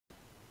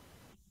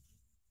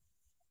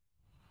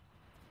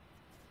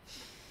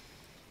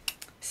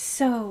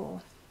So,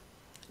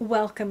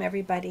 welcome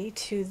everybody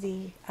to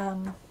the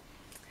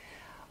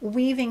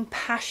Weaving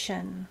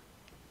Passion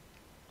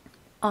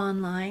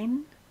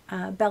online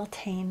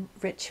Beltane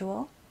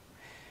ritual.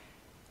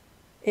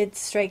 It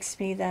strikes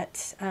me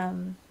that,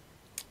 when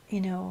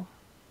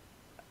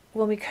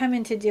we come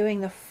into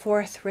doing the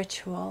fourth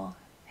ritual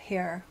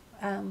here,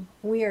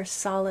 we are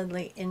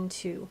solidly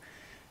into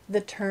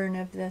the turn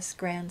of this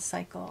grand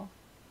cycle.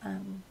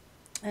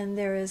 And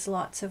there is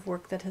lots of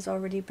work that has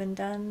already been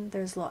done.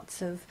 There's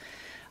lots of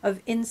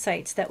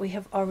insights that we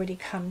have already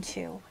come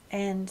to.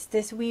 And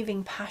this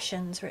Weaving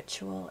Passions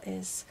ritual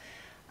is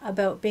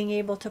about being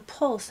able to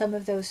pull some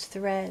of those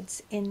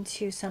threads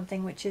into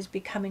something which is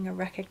becoming a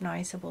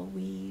recognizable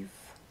weave.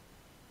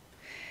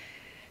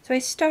 So I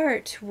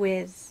start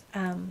with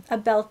a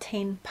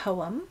Beltane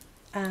poem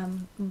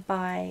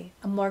by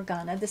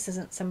Morgana. This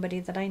isn't somebody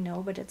that I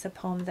know, but it's a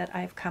poem that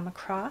I've come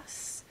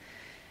across,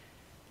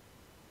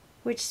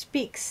 which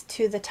speaks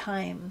to the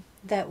time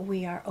that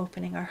we are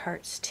opening our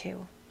hearts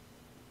to.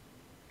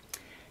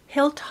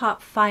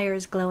 Hilltop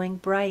fires glowing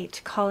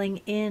bright, calling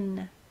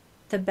in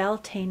the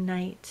Beltane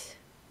night.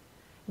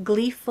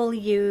 Gleeful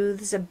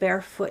youths a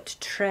barefoot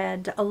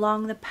tread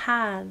along the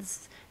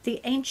paths the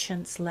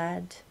ancients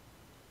led.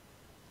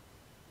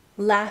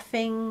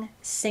 Laughing,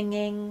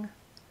 singing,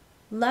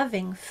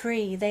 loving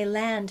free, they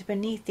land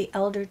beneath the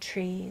elder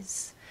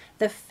trees.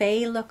 The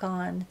Fae look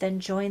on,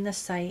 then join the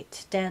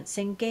sight,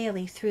 dancing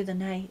gaily through the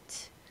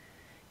night.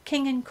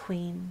 King and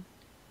queen,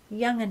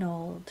 young and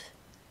old,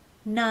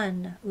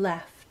 none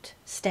left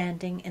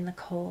standing in the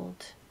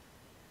cold.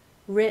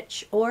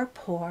 Rich or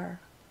poor,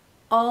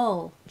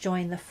 all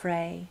join the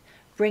fray,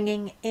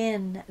 bringing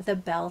in the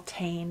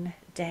Beltane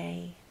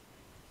day.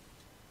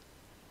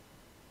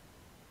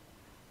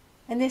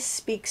 And this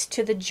speaks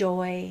to the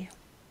joy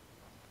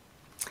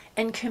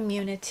and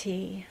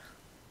community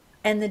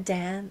and the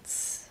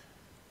dance,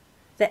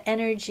 the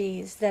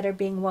energies that are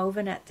being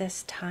woven at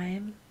this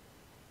time.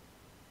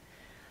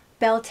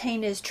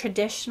 Beltane is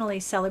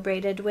traditionally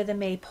celebrated with a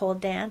maypole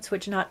dance,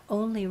 which not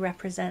only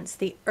represents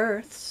the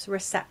earth's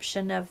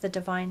reception of the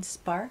divine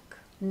spark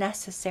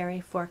necessary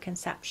for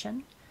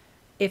conception,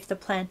 if the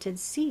planted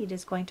seed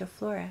is going to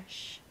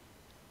flourish,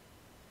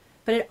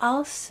 but it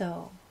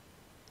also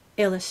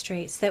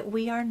illustrates that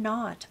we are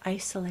not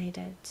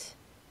isolated.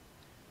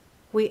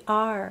 We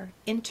are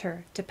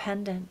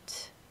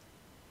interdependent.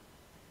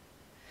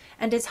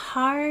 And as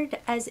hard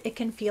as it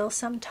can feel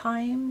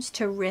sometimes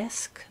to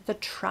risk the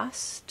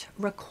trust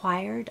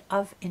required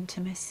of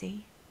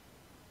intimacy,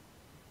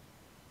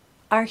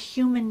 our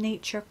human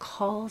nature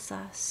calls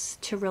us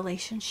to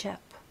relationship.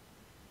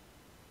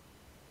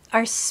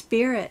 Our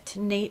spirit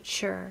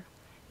nature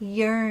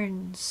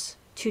yearns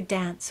to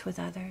dance with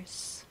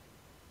others.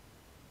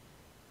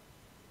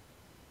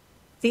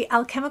 The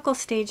alchemical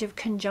stage of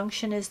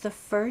conjunction is the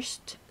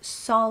first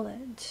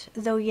solid,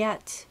 though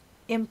yet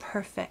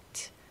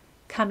imperfect,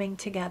 coming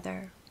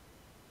together.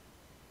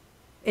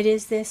 It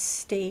is this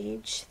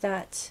stage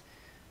that,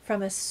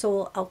 from a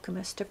soul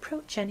alchemist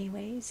approach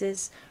anyways,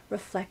 is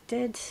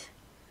reflected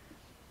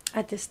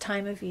at this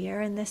time of year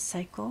in this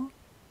cycle.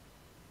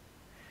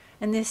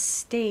 And this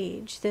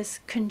stage,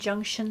 this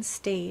conjunction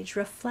stage,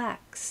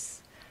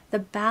 reflects the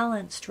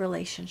balanced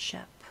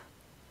relationship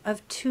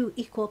of two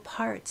equal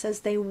parts as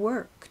they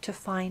work to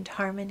find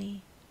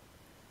harmony.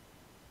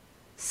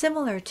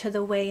 Similar to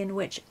the way in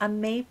which a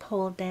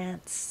maypole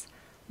dance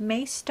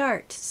may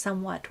start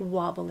somewhat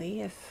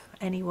wobbly, if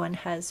anyone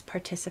has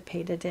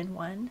participated in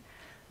one.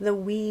 The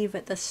weave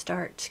at the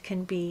start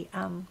can be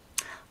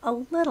a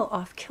little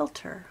off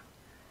kilter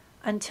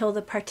until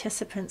the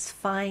participants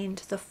find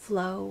the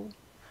flow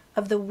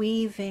of the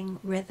weaving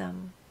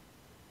rhythm.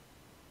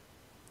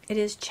 It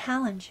is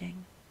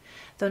challenging,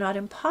 though not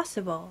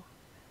impossible,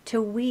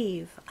 to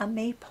weave a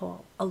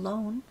maypole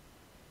alone.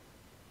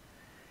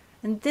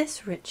 And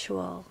this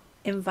ritual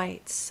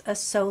invites a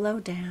solo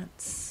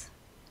dance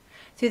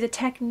through the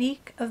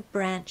technique of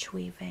branch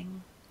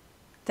weaving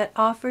that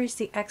offers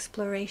the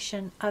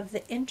exploration of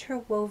the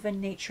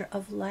interwoven nature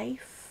of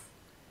life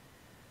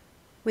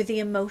with the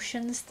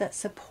emotions that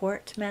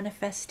support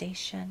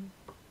manifestation.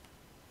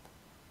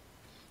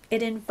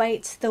 It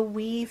invites the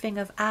weaving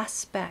of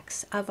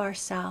aspects of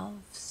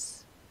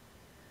ourselves,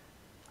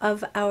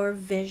 of our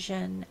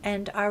vision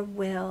and our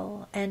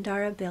will and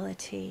our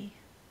ability.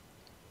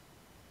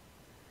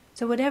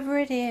 So whatever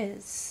it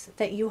is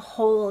that you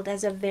hold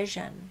as a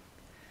vision,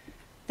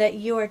 that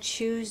you are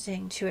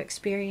choosing to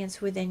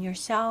experience within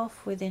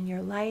yourself, within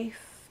your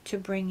life, to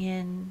bring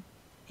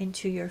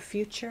into your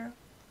future,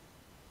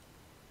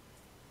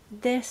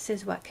 this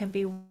is what can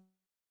be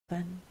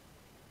woven,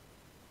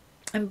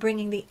 and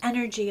bringing the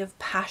energy of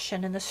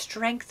passion and the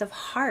strength of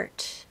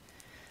heart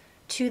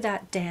to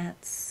that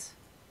dance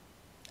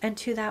and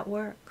to that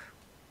work.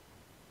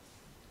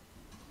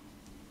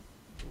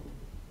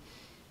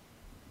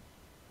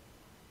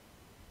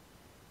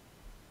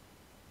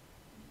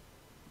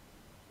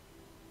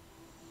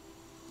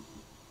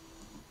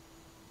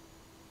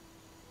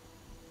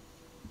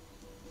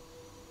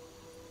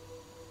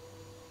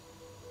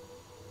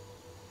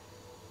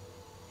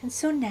 And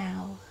so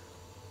now,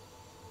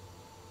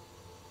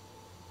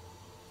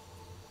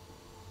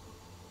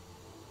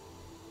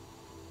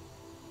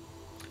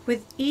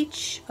 with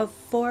each of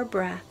 4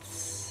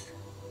 breaths,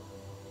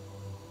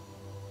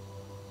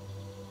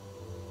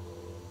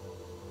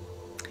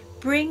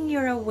 bring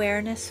your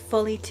awareness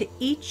fully to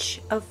each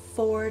of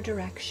 4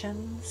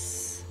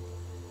 directions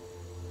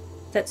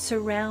that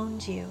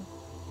surround you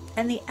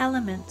and the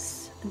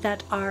elements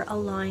that are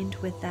aligned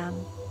with them.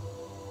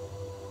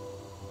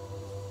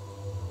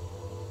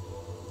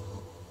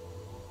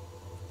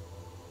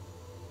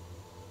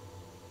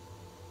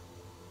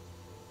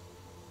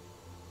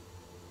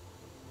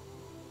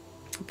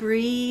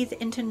 Breathe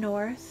into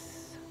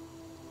north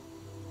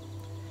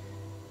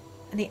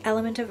and the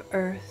element of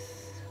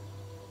earth.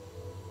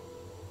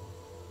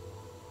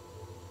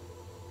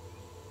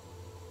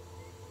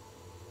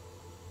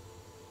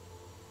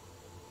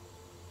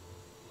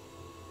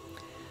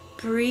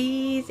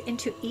 Breathe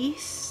into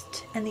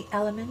east and the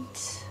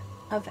element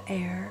of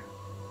air.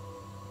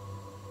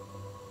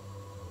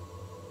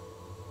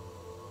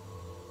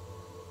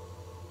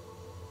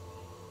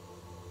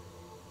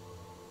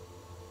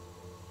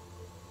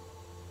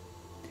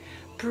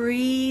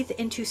 Breathe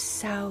into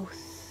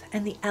south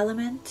and the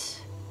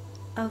element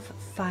of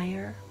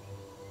fire.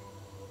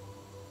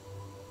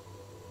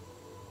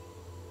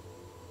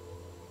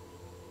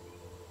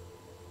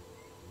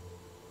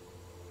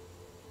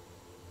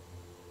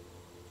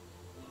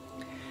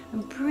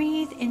 And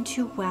breathe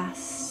into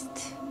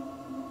west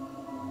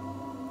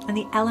and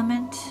the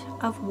element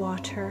of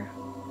water.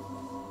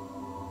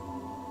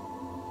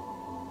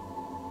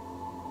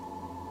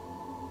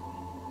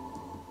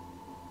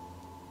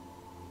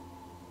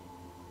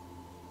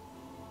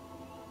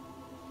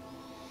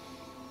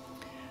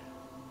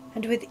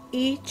 And with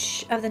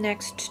each of the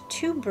next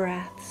 2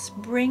 breaths,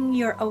 bring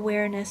your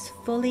awareness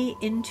fully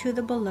into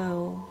the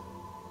below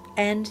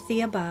and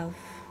the above.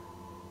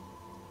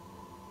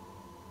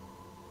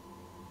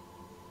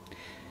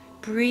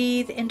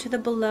 Breathe into the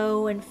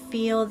below and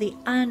feel the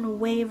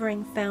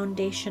unwavering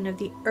foundation of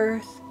the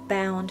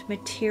earth-bound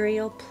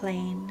material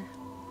plane.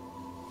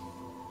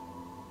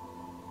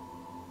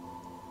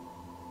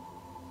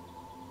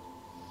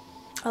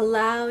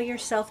 Allow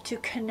yourself to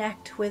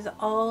connect with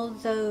all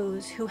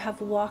those who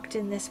have walked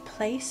in this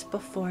place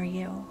before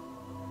you.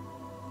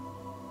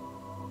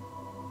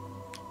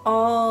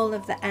 All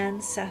of the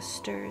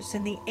ancestors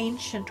and the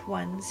ancient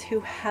ones who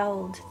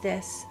held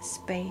this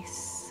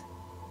space.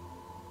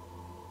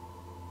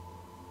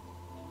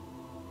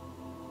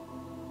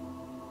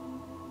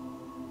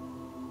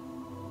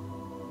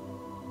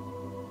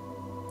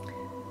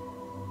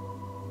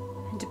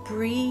 And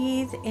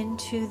breathe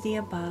into the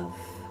above.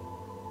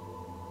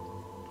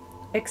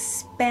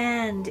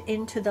 Expand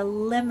into the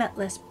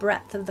limitless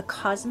breadth of the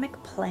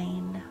cosmic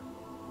plane.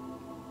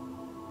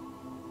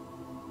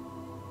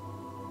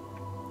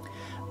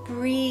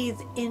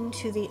 Breathe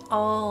into the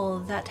all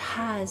that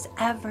has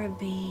ever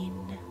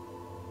been,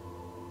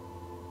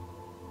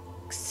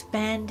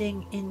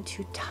 expanding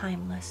into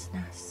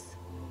timelessness.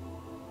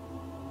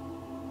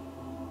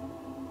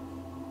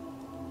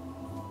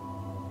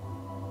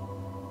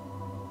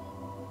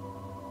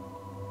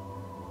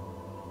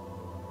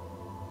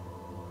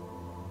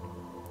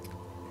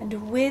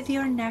 And with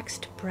your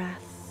next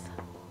breath,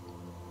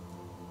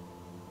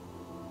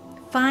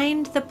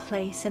 find the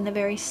place in the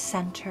very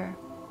center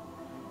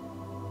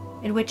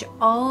in which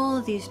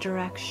all these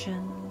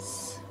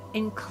directions,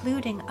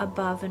 including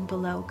above and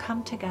below,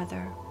 come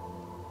together.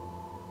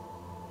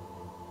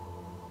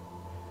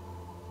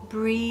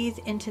 Breathe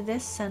into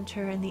this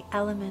center in the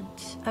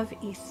element of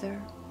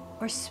ether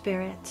or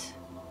spirit.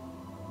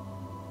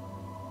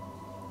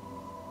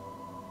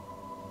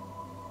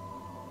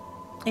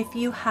 If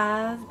you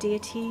have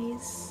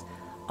deities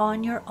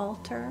on your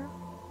altar,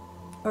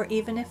 or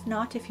even if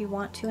not, if you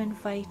want to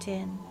invite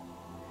in,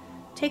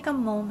 take a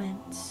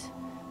moment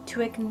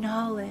to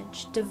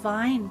acknowledge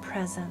divine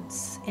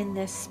presence in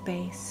this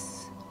space.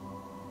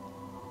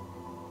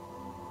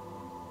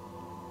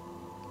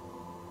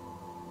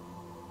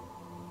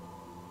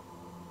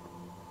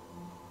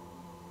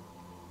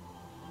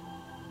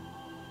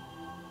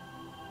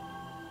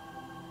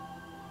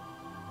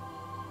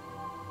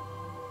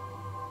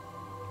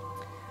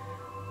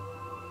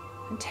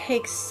 And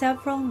take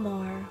several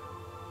more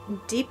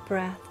deep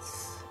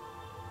breaths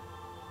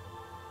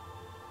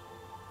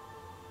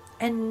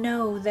and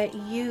know that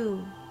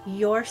you,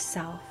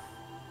 yourself,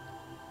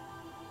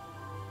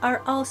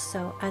 are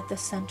also at the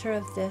center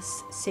of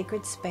this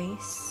sacred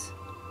space.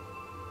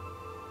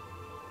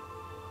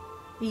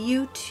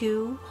 You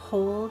too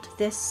hold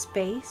this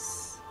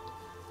space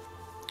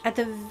at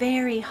the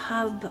very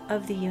hub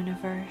of the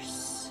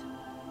universe.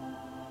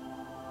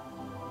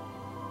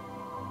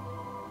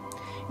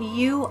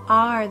 You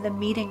are the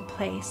meeting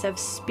place of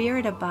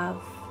spirit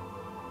above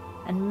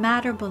and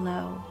matter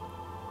below,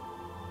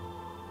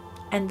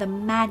 and the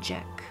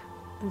magic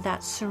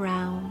that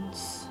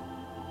surrounds.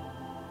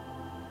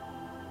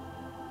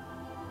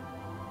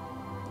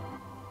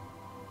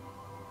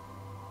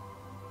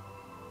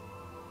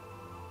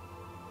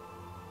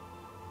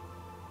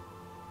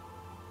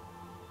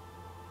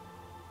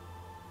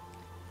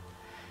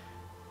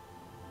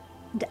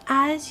 And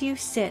as you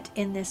sit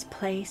in this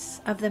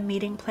place of the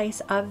meeting place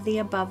of the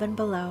above and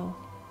below,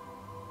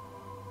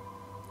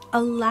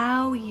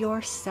 allow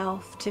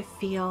yourself to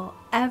feel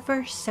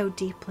ever so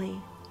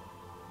deeply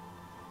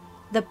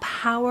the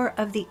power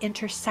of the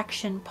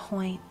intersection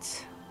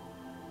point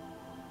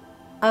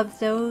of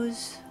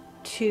those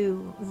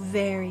two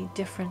very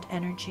different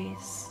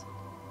energies.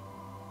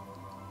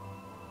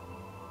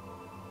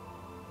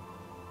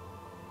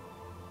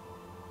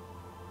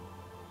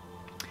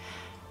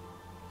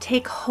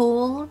 Take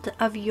hold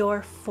of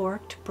your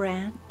forked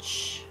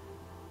branch,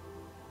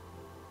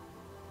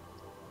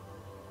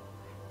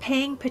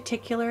 paying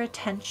particular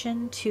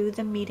attention to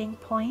the meeting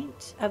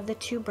point of the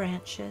two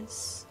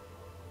branches,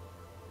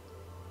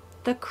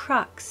 the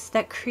crux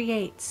that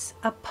creates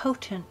a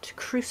potent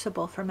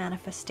crucible for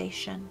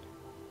manifestation.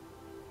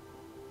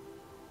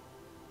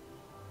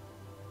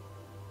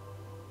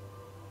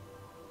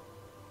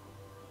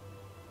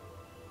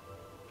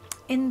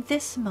 In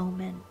this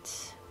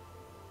moment,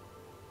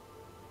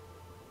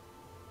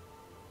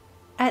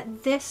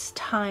 at this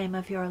time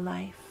of your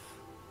life,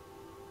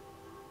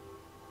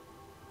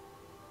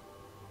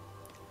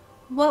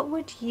 what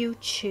would you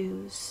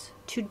choose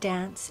to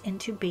dance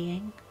into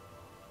being?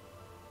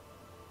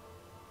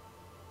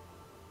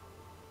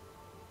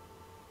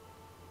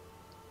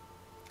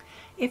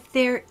 If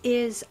there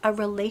is a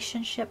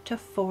relationship to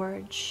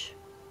forge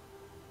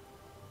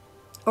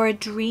or a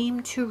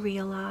dream to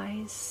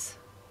realize,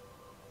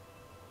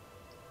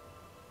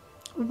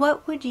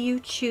 what would you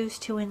choose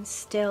to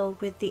instill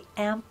with the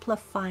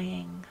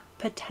amplifying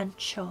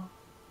potential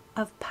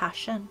of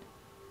passion?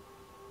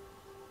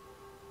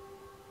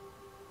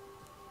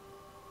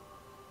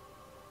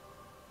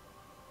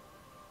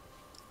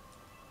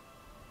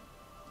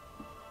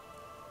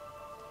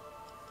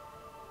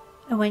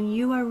 And when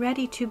you are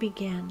ready to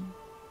begin,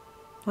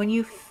 when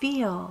you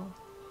feel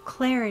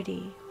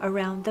clarity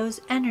around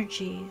those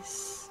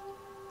energies,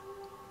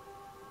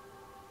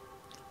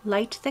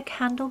 light the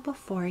candle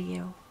before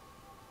you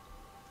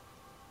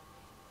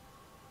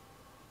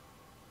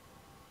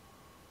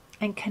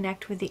and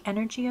connect with the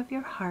energy of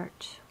your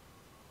heart,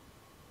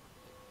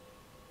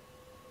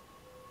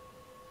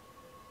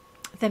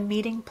 the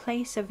meeting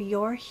place of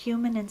your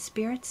human and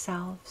spirit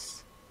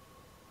selves,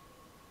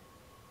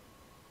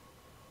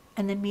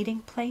 and the meeting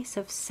place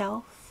of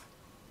self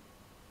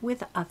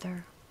with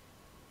other.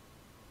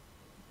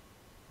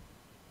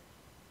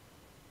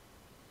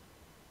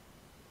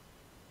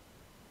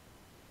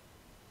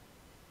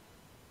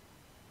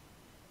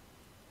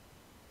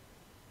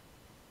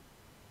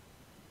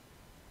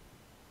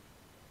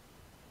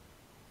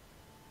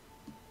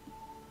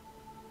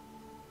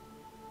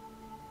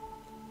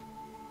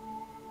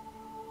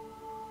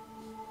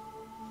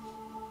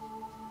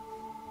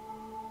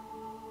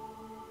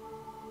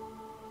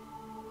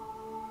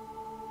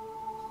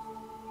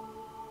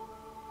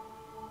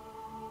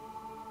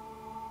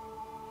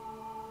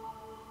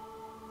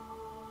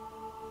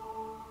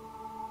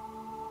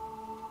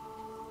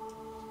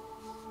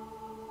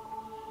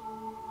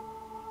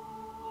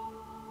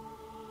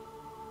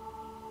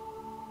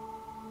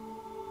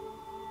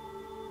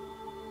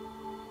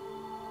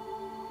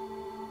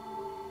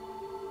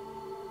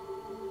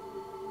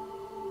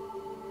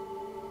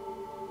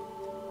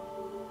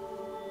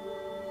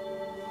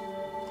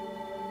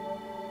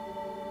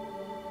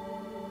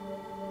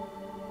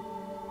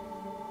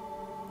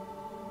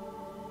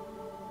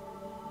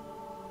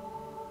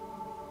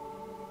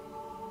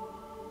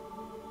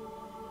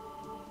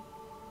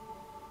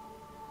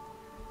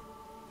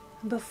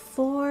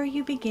 Before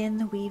you begin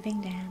the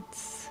weaving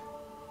dance,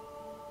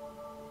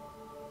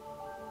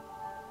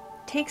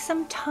 take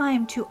some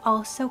time to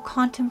also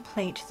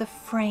contemplate the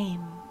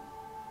frame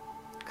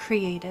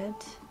created.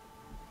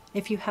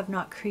 If you have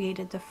not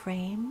created the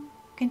frame,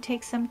 you can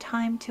take some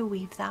time to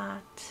weave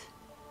that.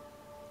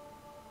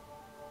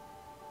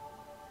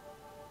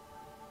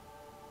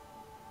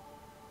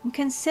 And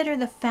consider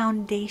the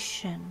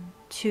foundation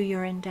to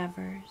your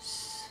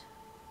endeavors.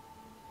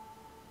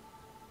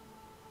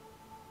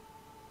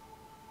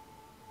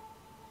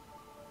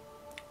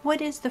 What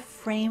is the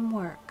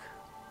framework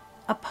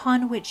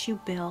upon which you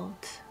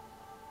build?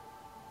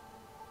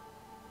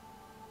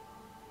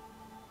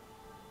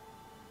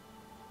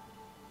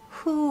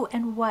 Who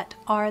and what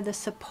are the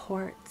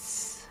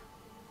supports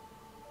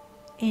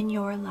in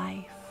your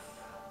life?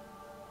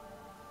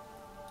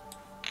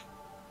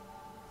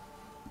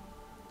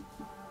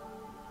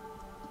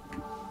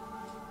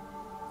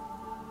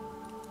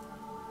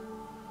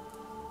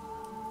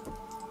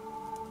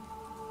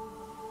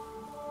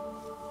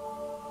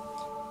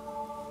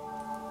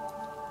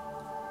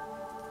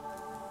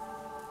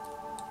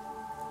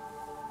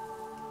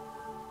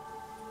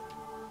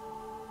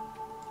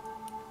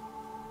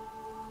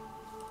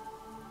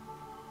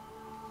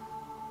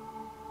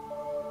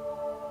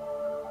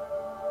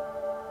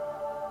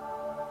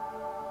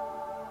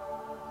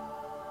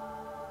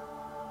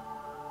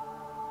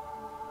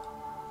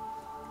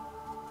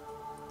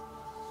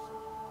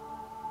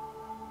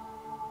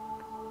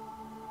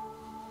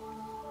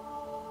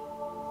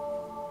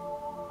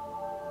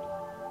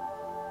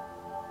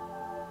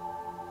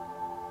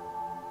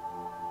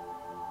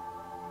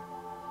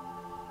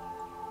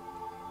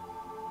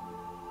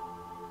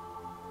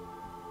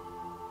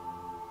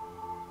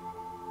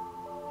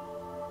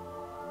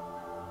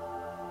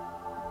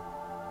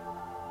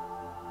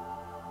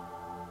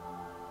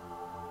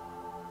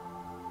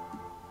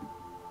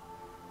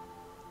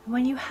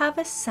 When you have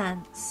a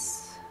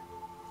sense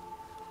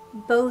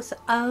both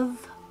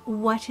of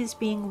what is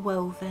being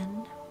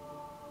woven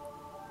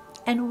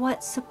and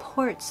what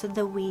supports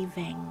the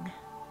weaving,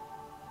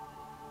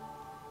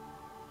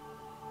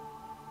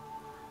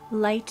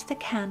 light the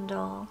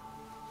candle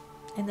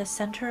in the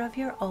center of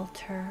your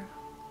altar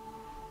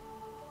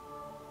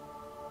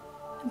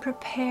and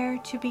prepare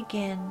to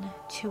begin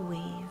to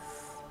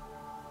weave.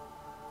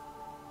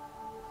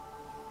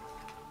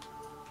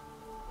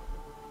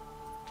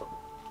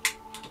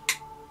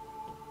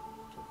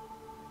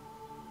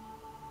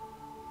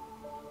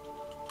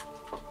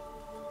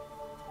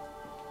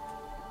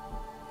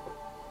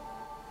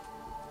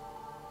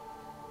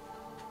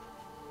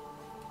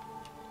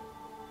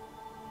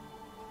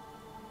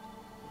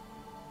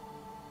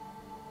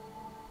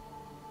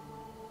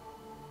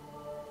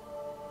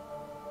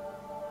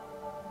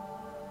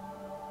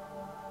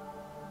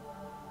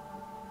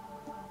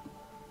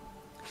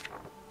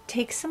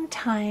 Take some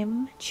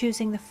time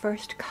choosing the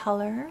first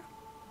color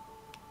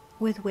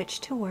with which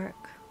to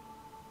work.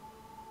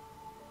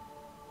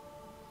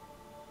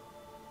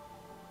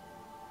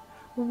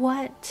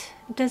 What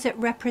does it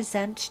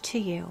represent to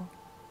you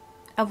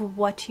of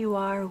what you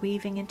are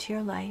weaving into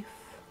your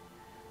life,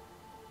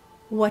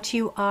 what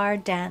you are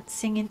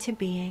dancing into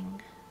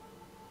being,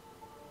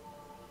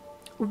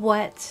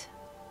 what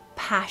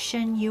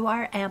passion you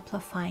are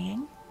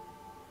amplifying?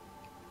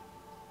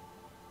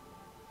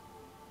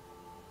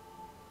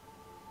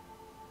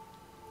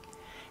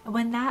 And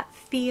when that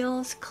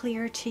feels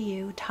clear to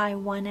you, tie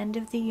one end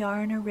of the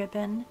yarn or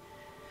ribbon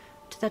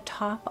to the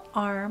top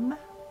arm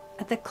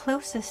at the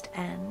closest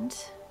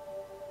end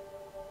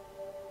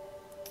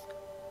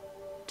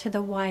to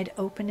the wide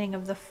opening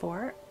of the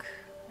fork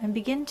and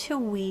begin to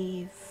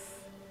weave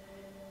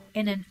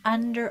in an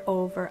under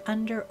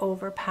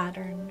over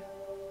pattern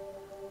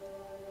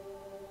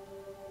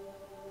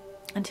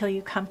until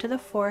you come to the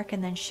fork,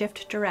 and then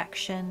shift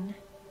direction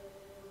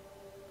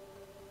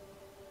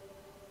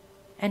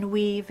and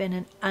weave in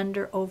an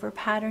under over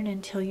pattern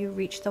until you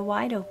reach the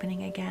wide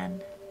opening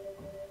again.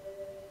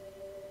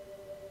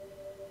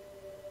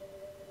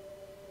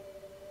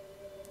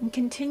 And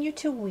continue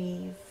to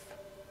weave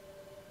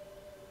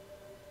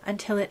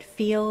until it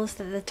feels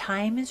that the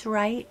time is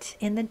right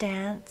in the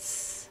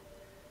dance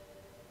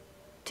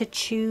to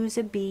choose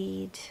a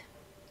bead.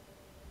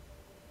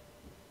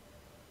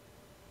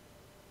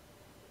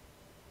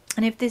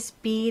 And if this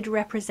bead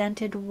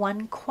represented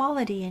one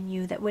quality in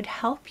you that would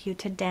help you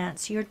to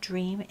dance your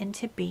dream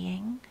into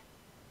being,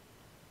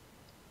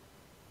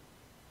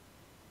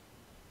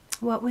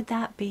 what would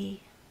that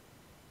be?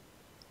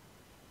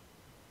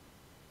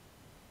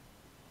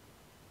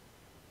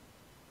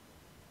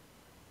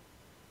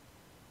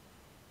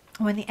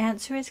 When the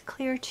answer is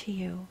clear to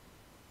you,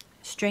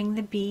 string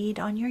the bead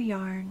on your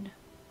yarn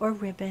or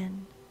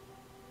ribbon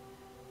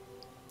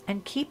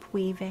and keep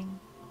weaving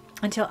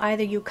until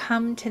either you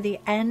come to the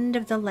end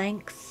of the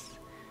length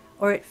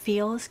or it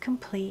feels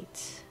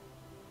complete.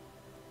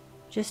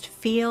 Just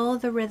feel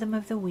the rhythm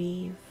of the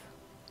weave.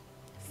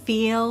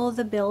 Feel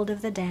the build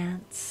of the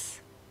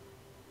dance.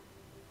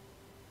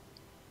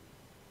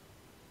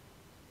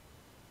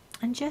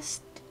 And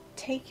just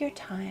take your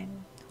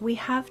time. We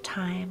have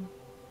time.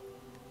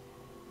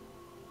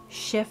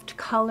 Shift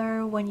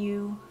color when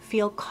you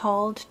feel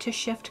called to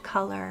shift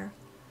color.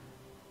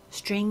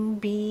 String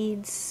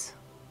beads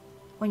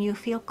when you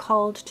feel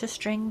called to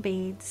string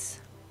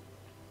beads.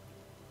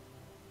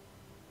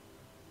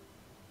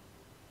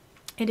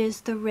 It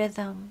is the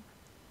rhythm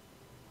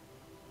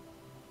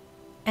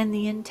and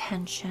the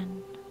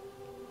intention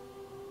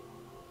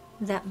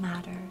that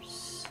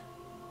matters.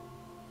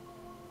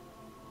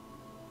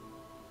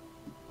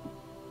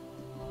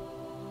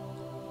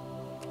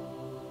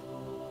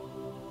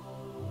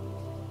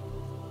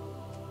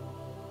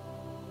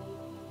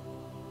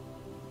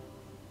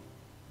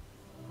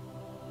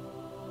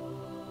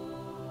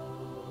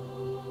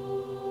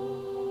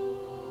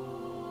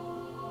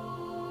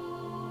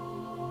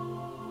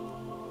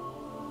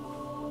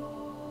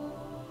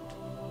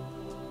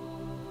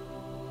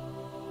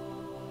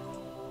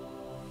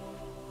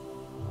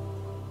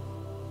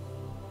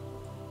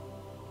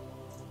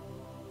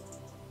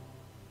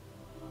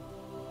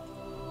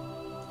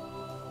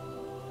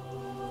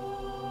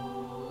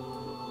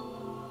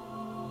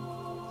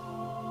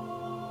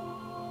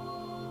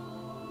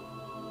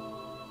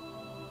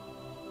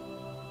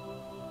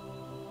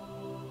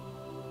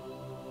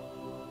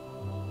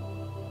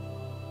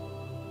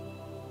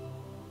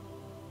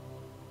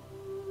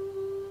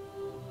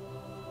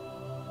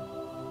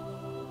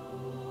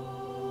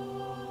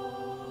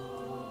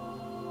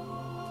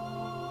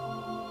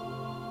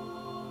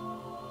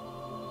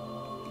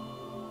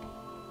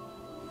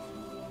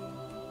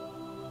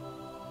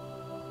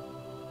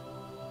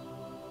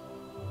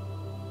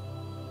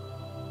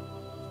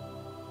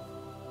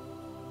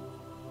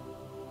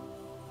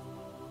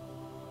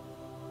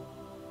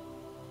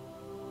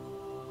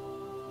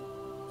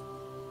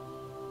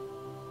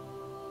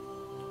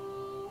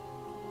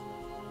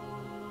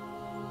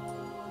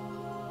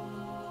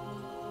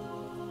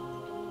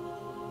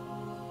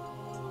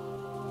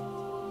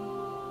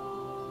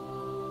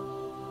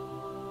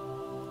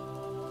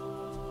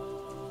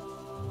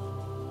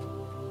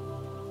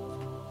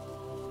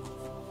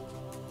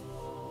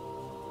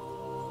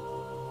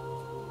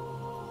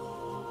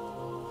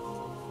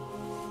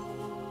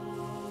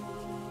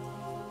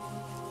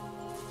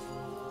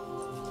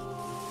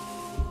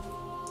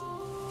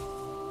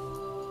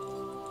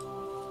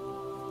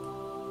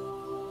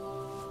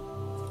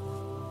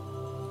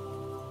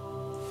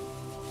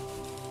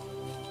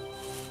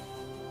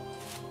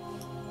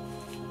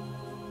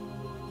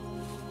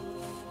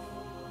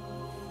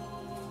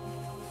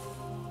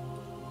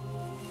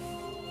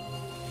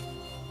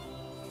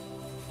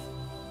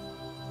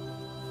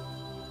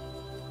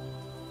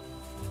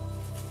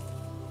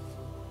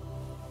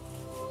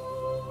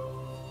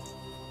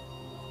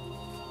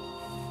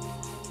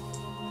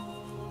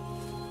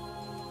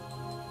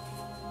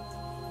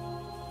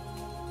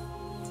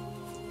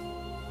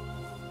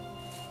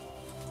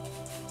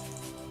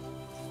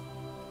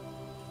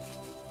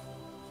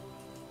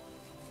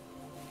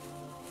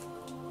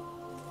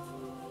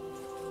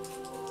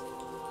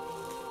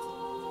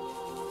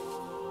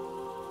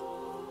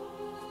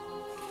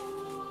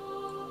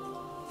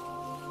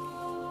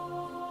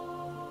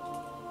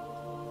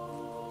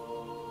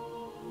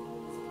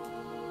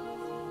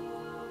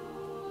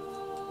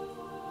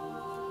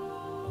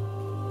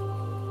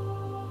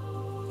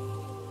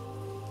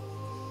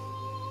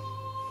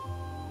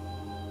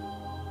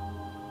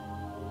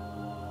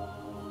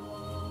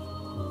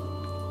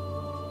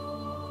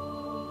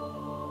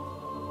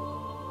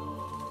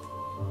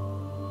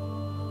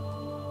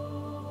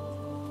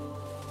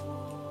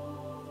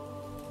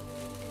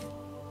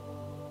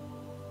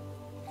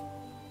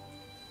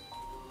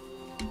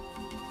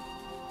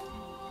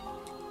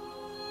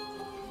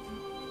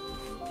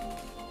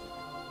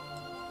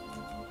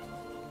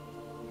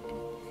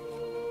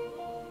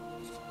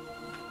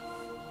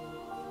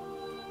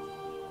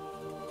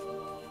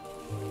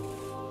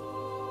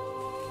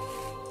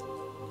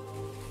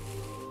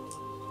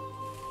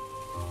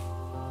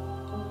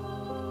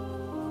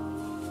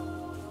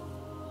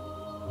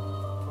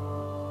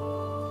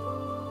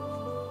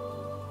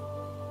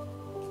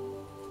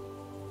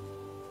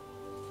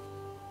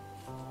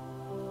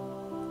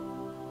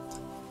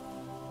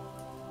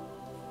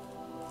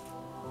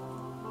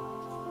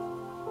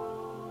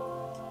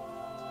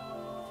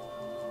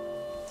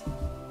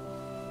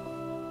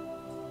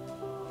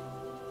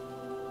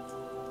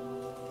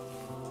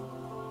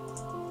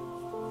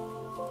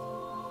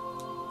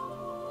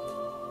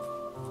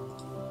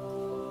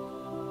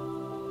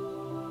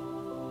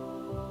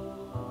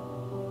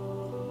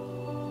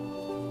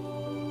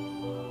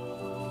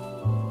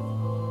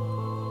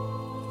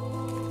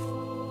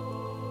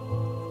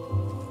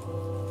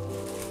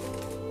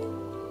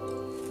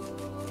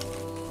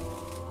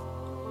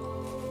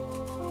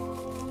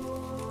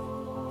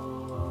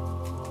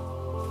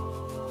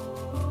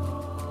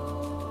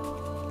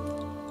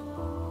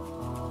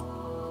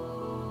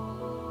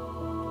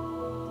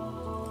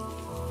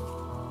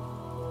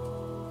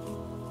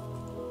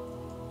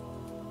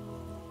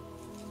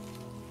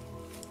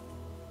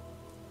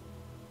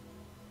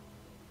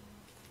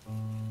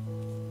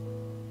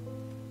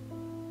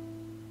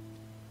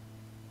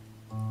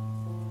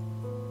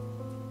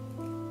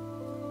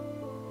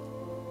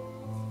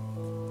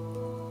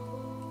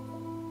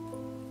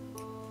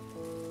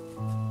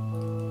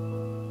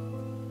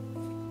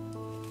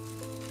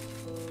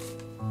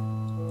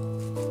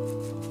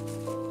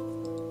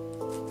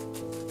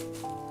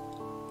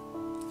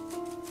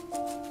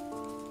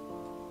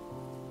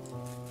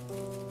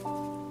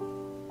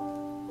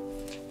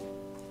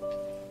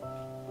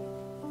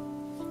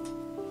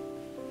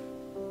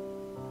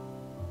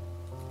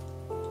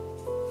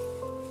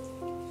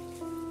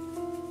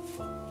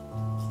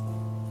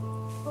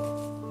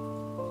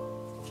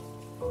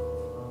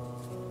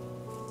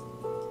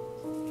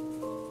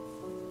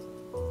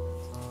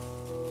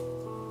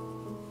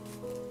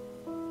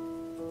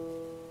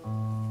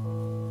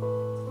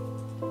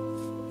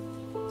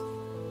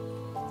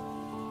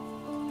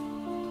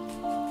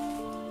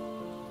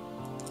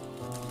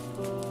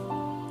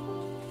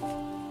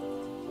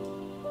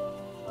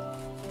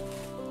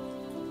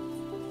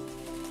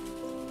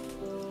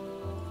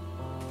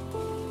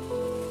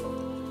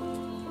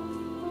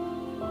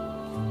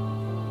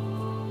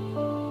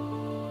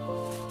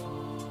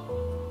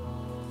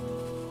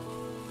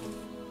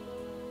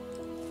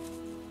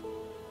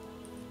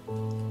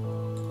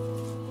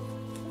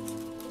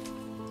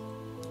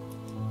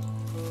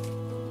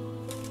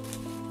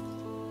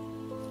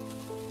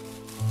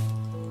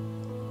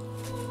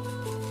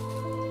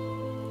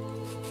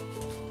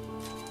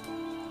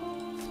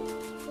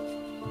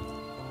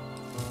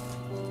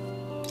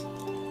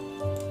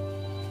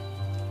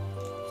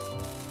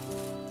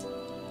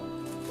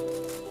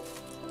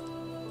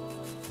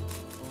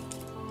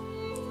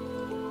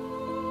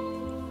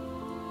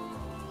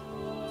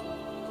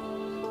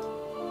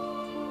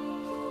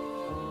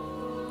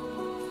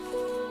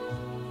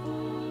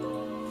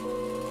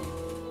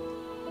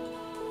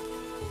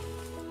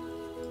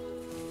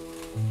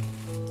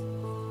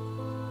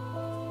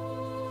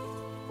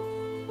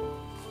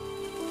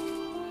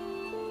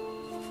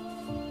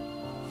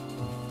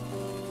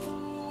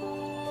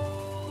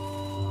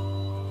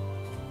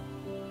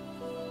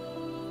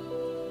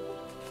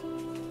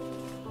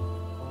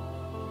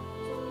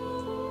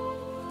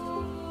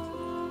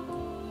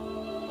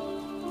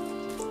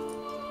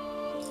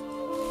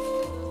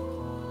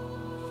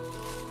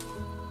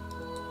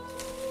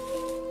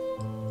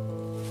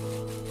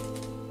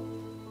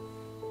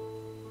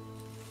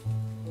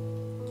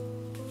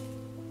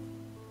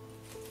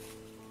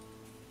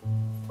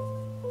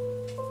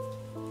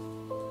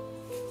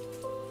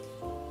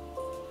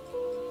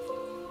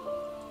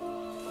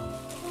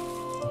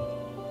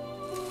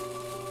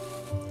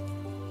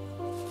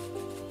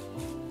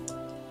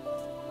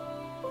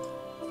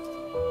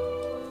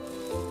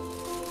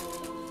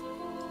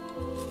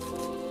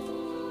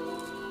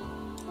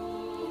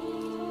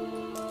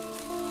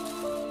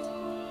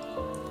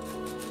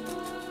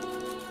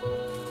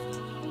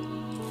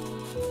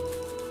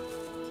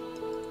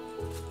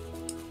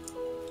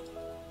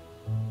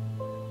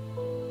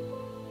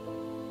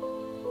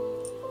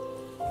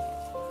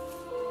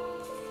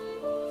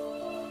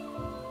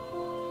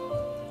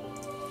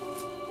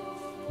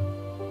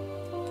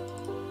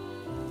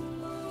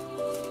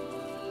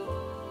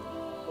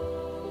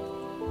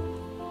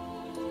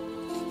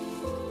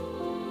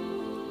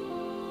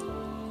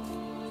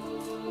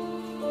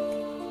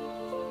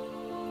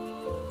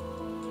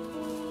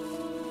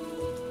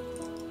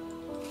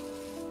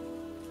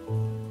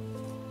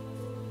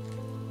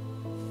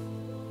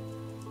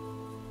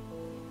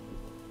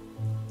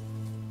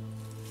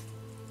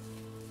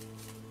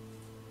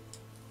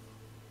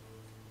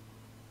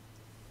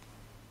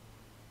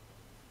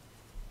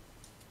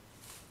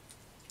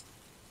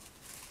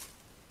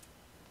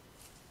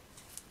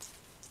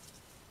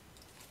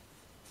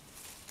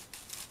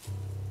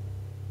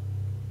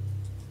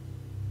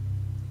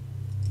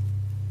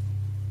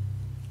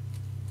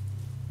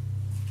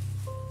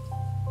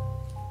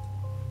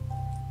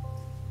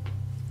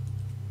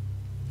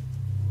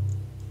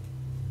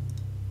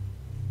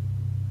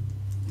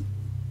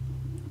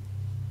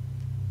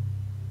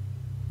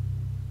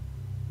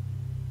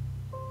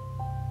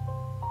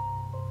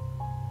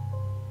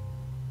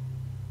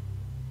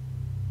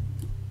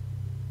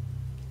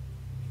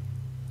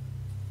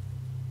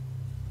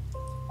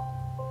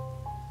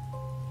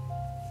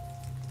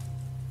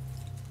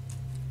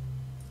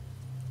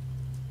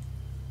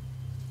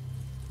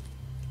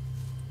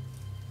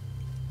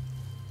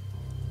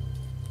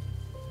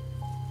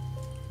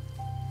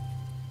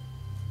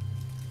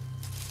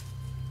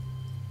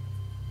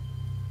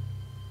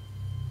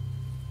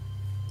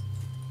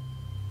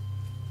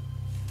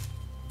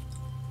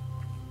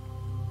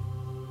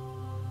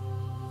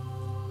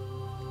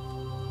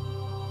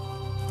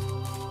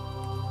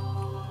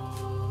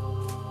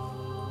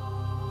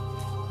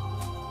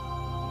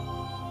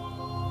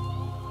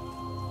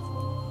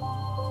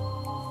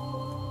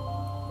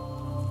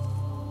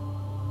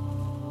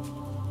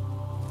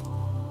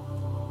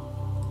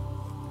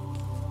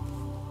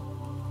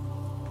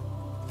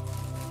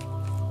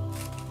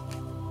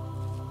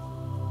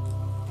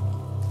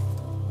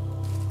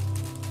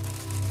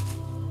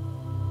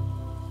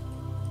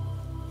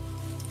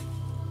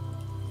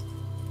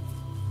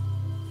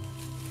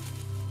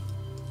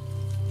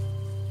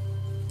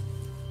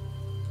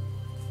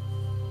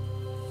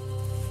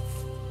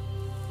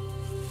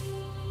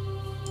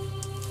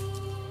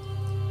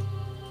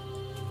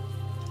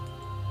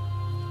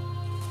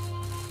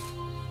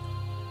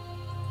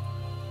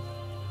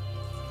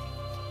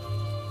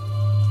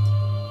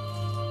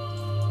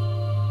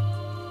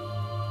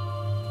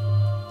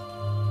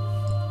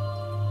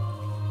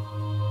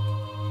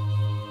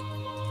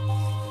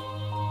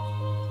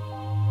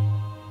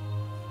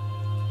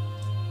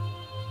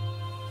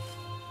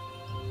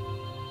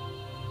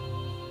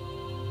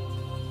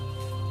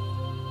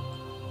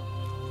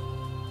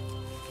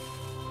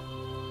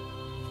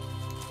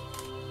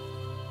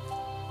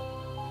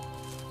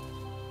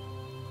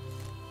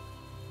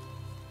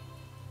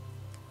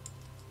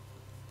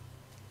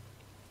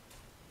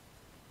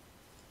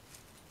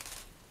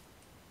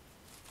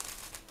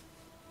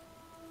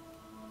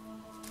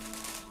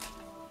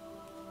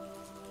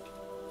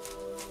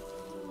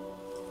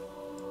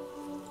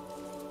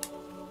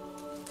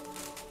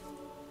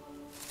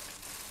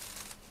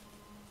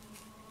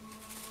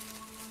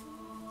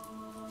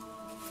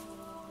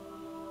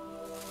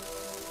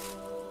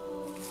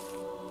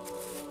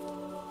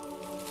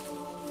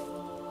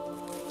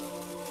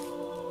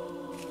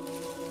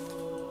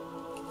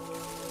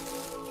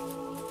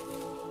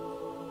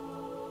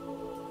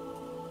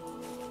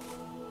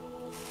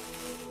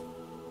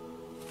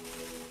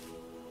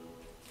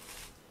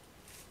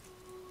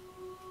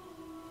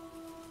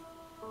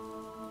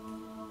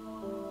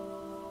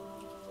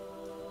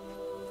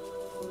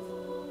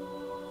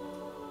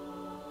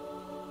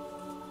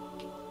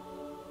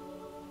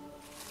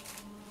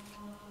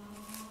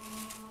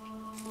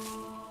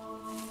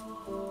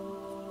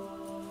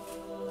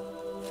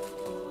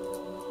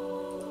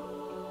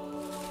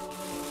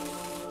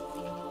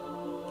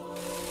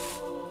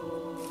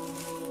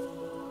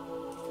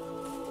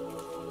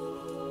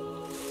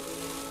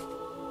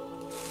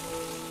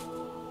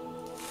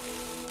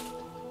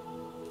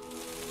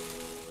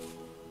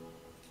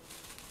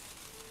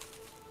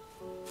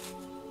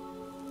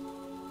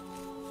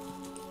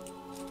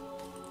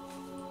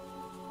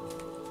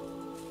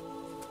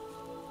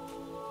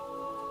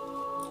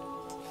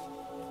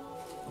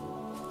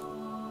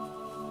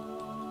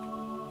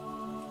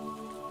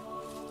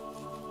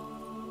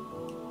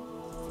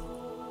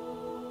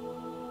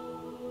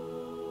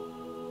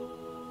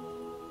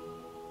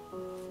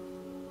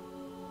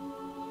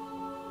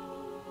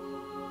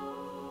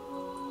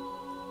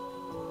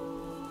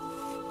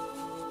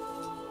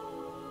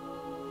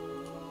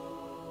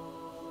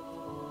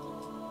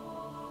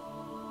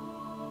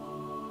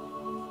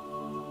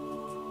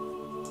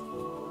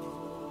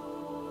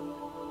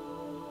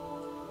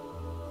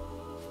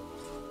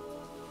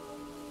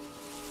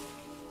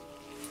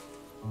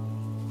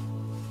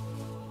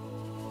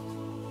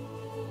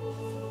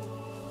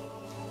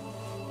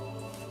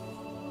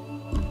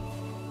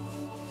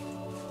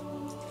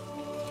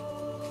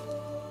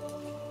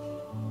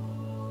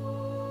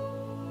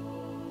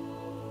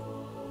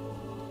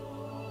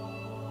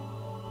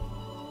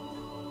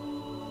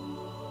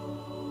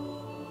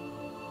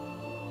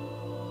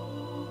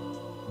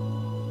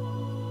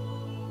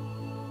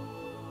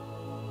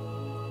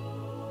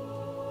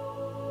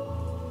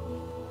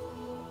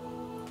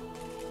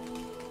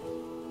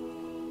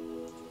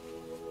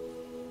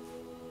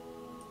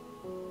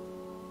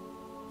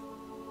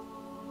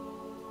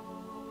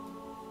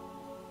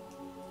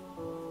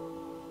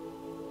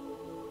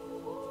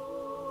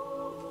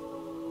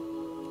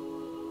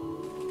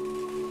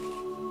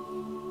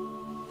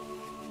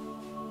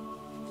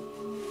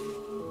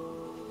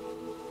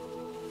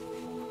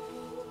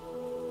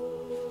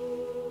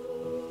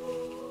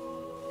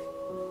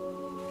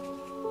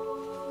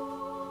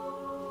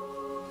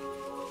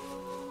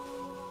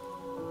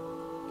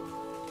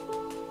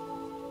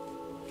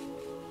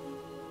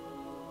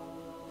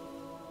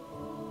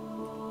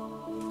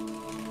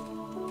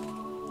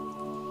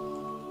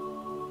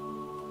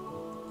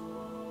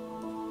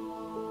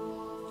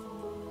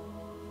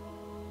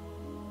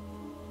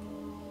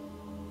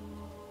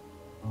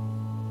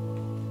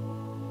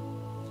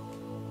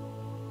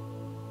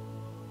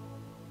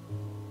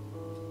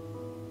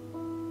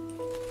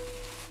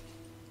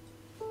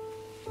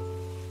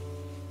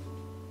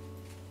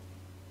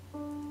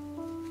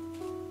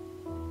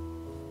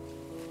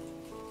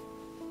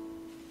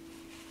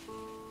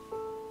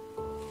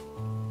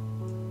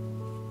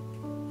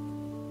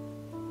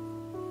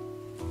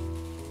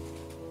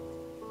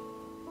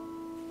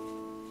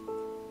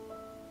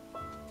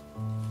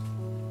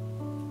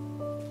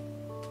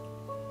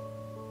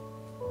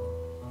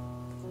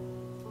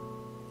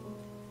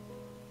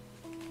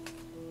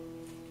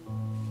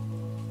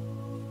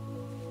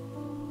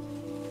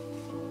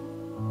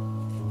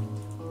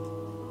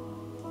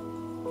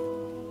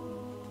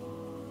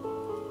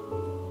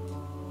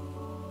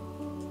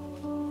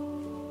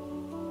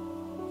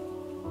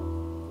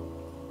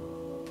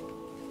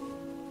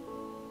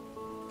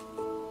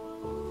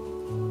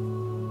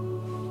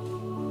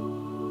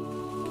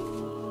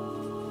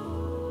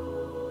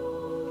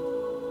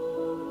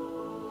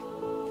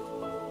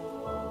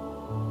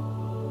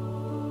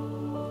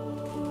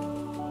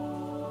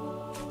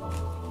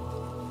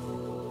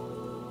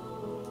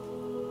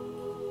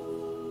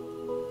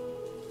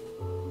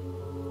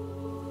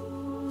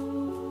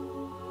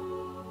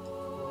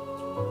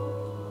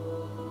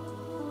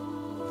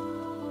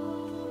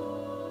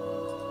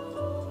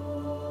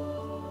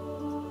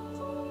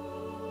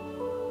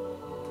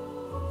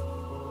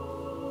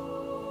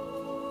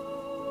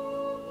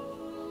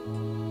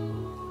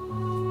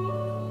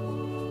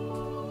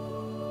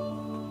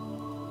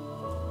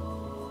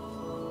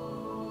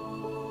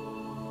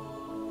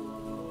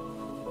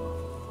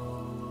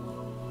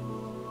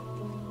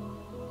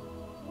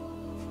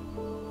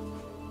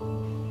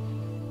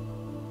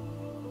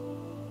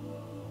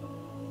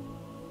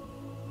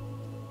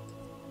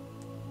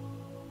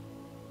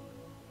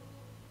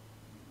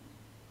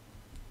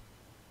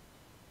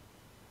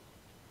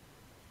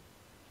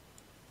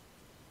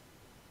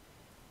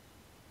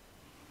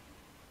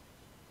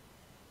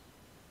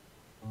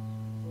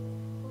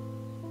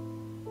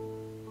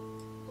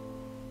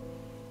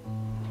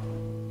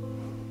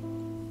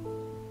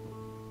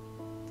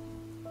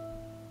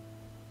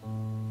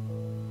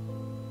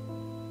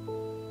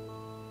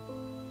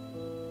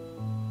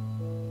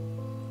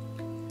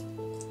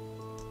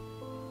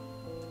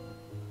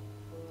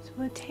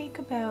 We'll take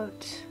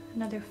about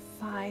another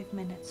 5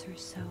 minutes or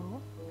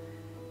so.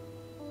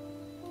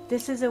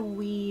 This is a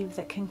weave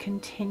that can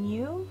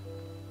continue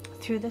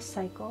through the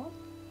cycle.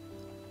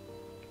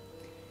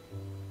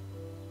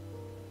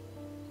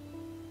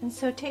 And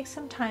so take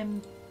some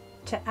time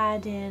to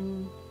add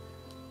in,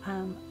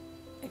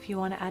 if you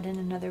want to add in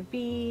another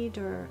bead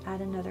or add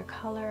another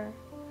color.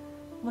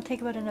 We'll take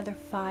about another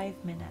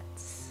 5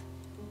 minutes.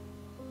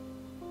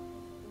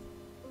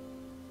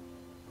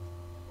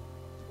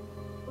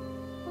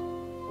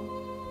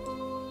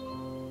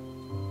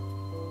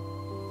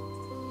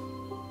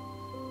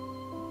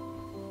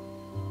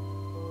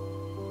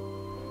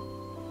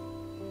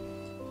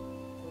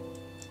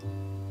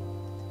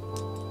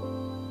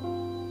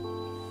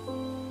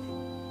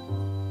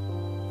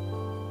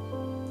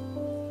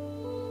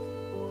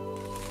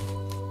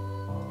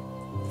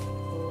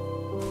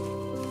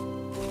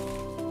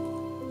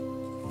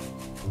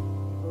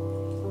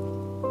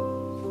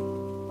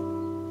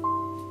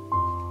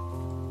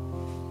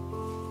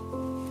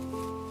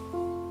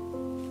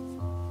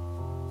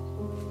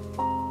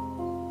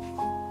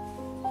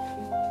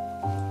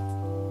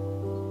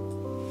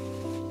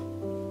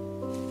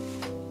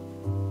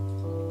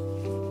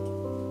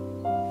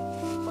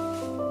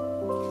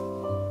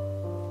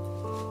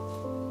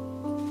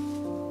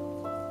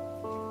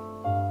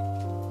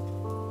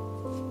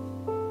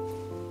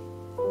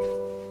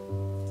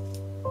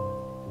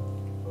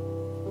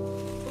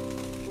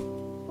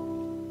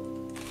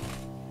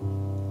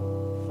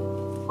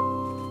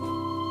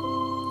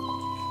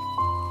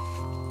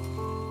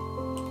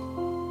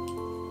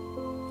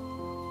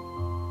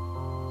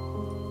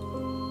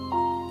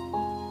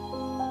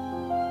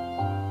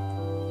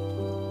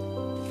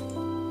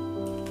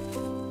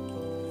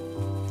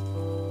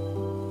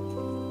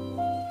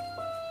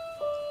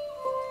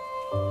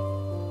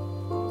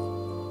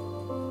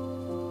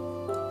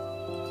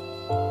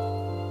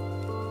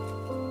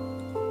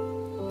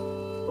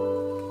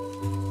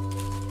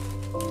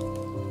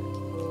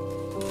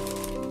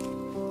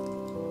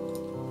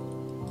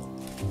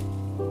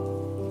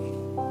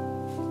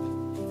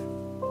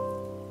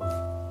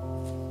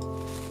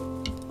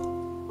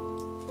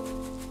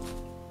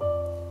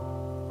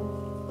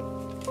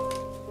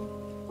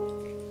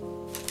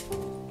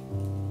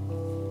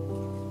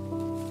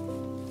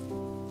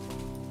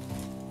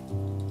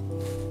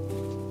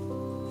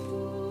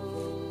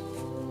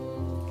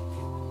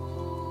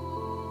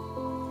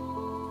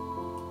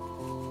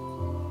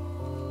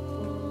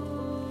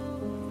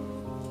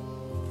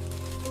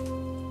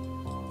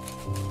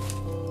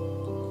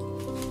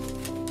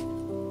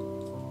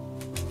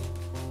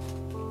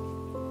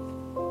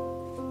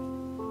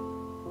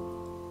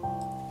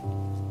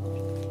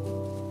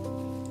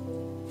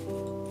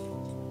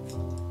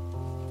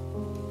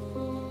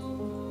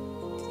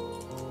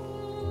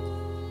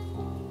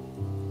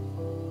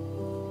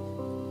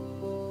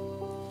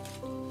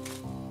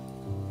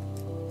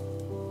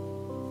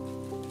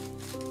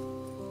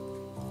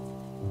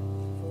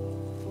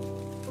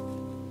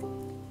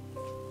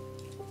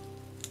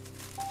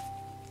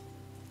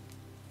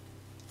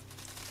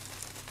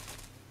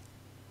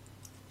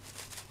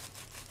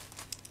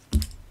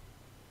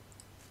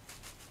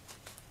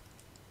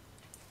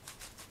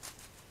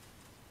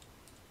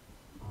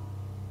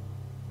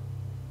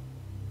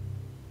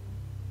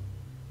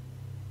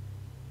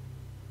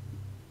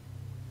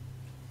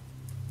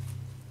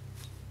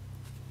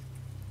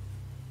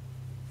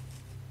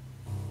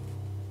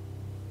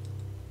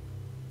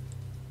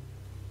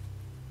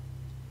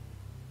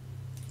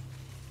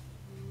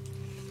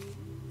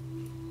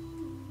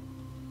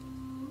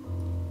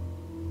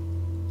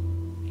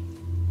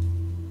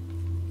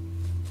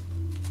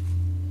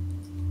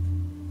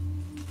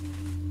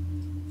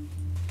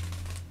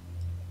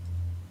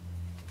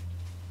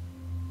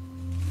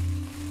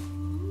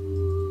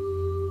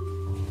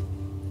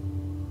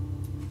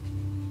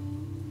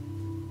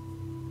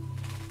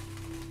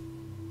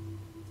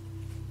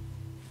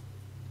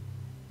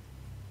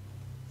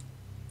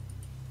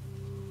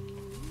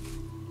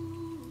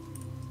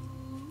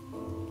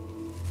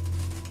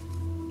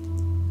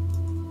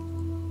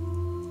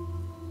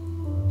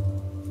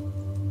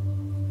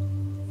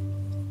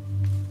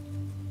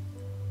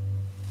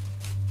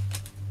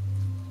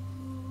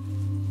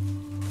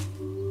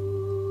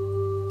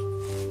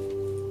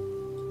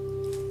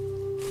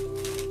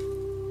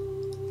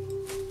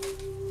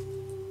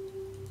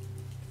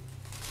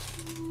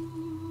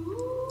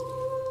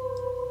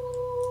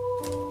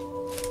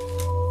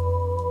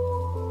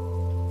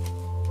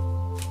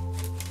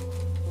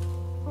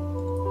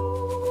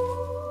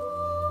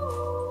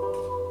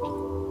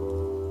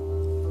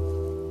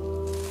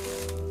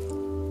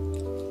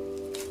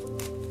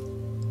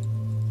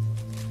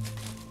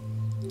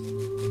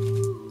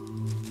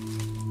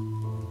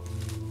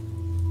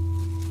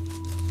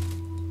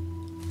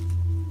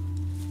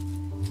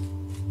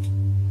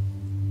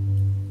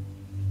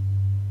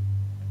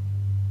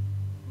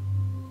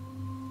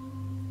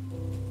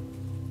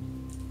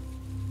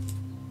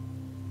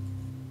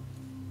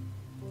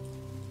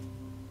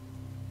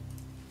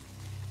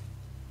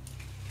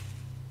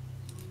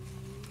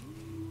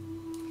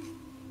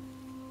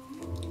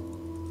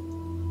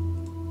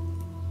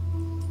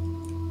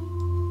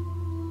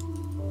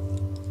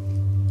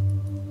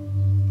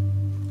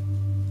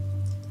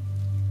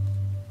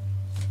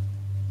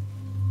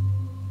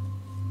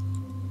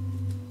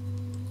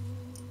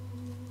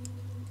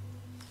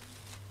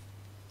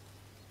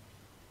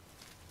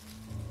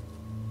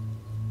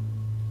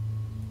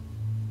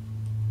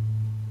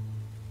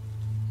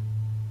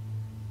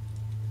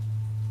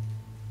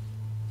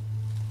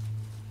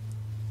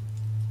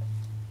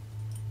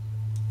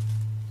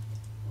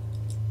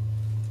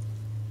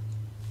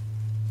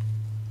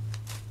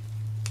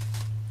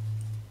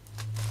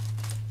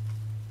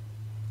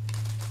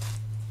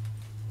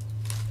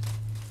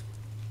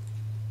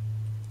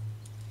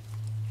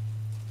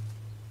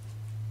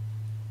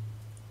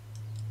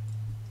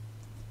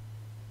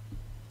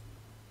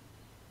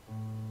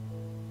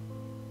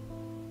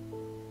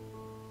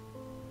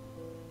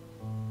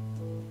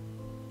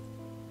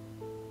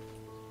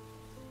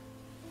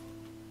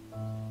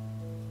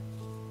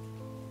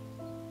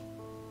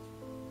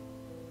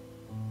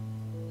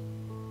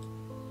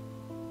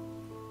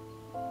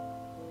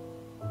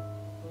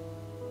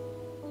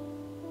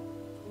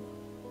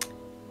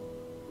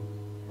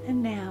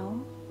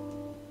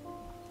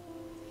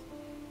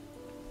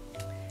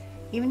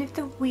 Even if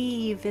the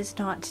weave is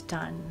not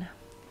done,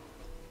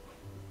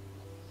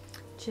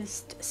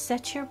 just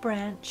set your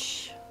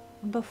branch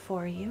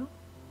before you.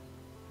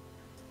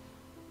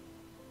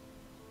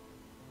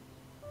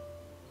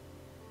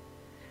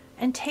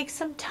 And take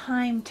some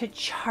time to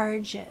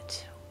charge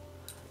it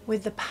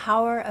with the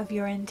power of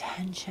your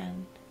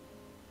intention.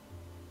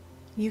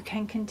 You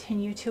can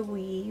continue to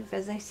weave,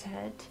 as I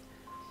said,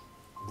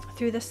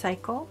 through the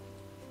cycle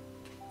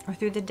or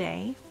through the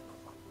day.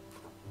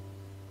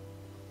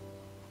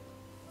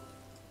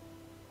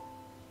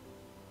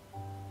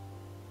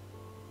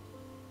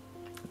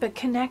 But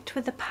connect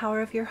with the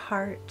power of your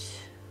heart.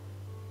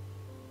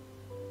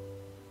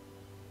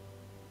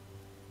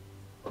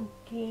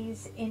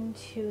 Gaze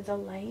into the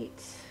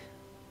light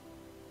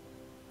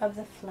of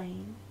the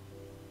flame.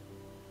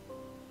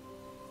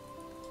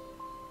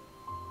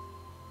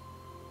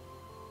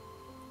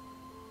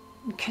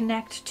 And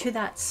connect to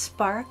that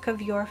spark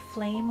of your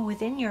flame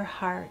within your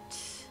heart.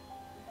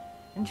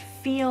 And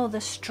feel the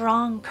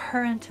strong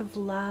current of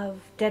love,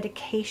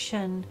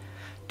 dedication,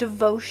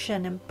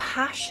 devotion, and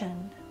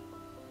passion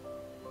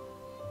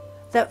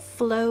that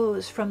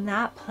flows from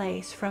that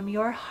place, from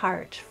your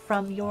heart,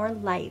 from your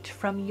light,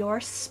 from your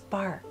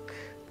spark,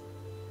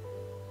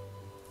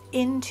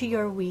 into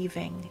your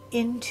weaving,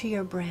 into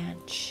your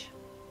branch.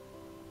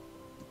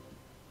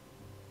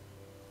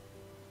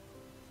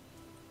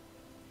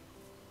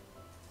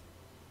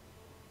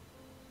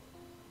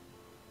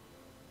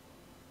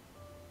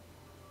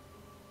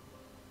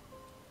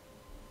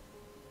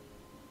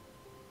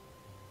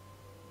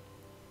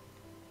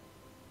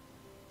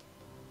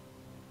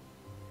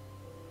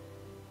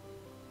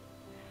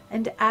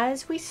 And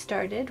as we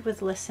started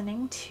with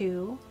listening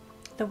to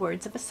the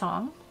words of a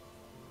song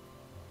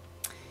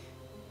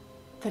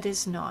that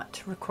is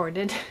not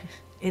recorded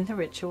in the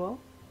ritual,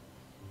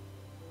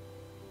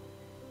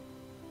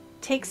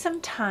 take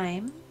some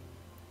time,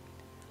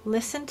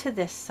 listen to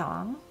this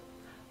song,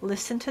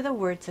 listen to the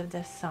words of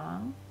this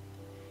song.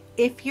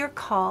 If you're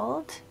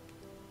called,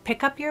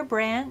 pick up your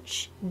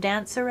branch,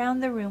 dance around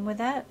the room with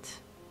it.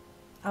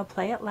 I'll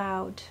play it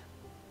loud.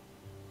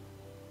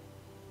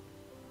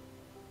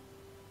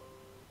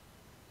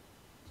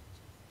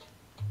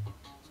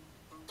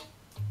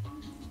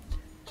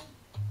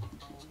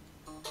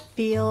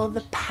 Feel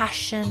the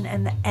passion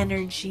and the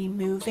energy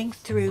moving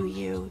through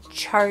you,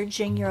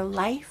 charging your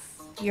life,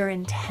 your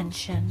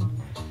intention,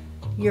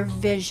 your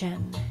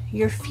vision,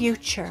 your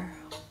future.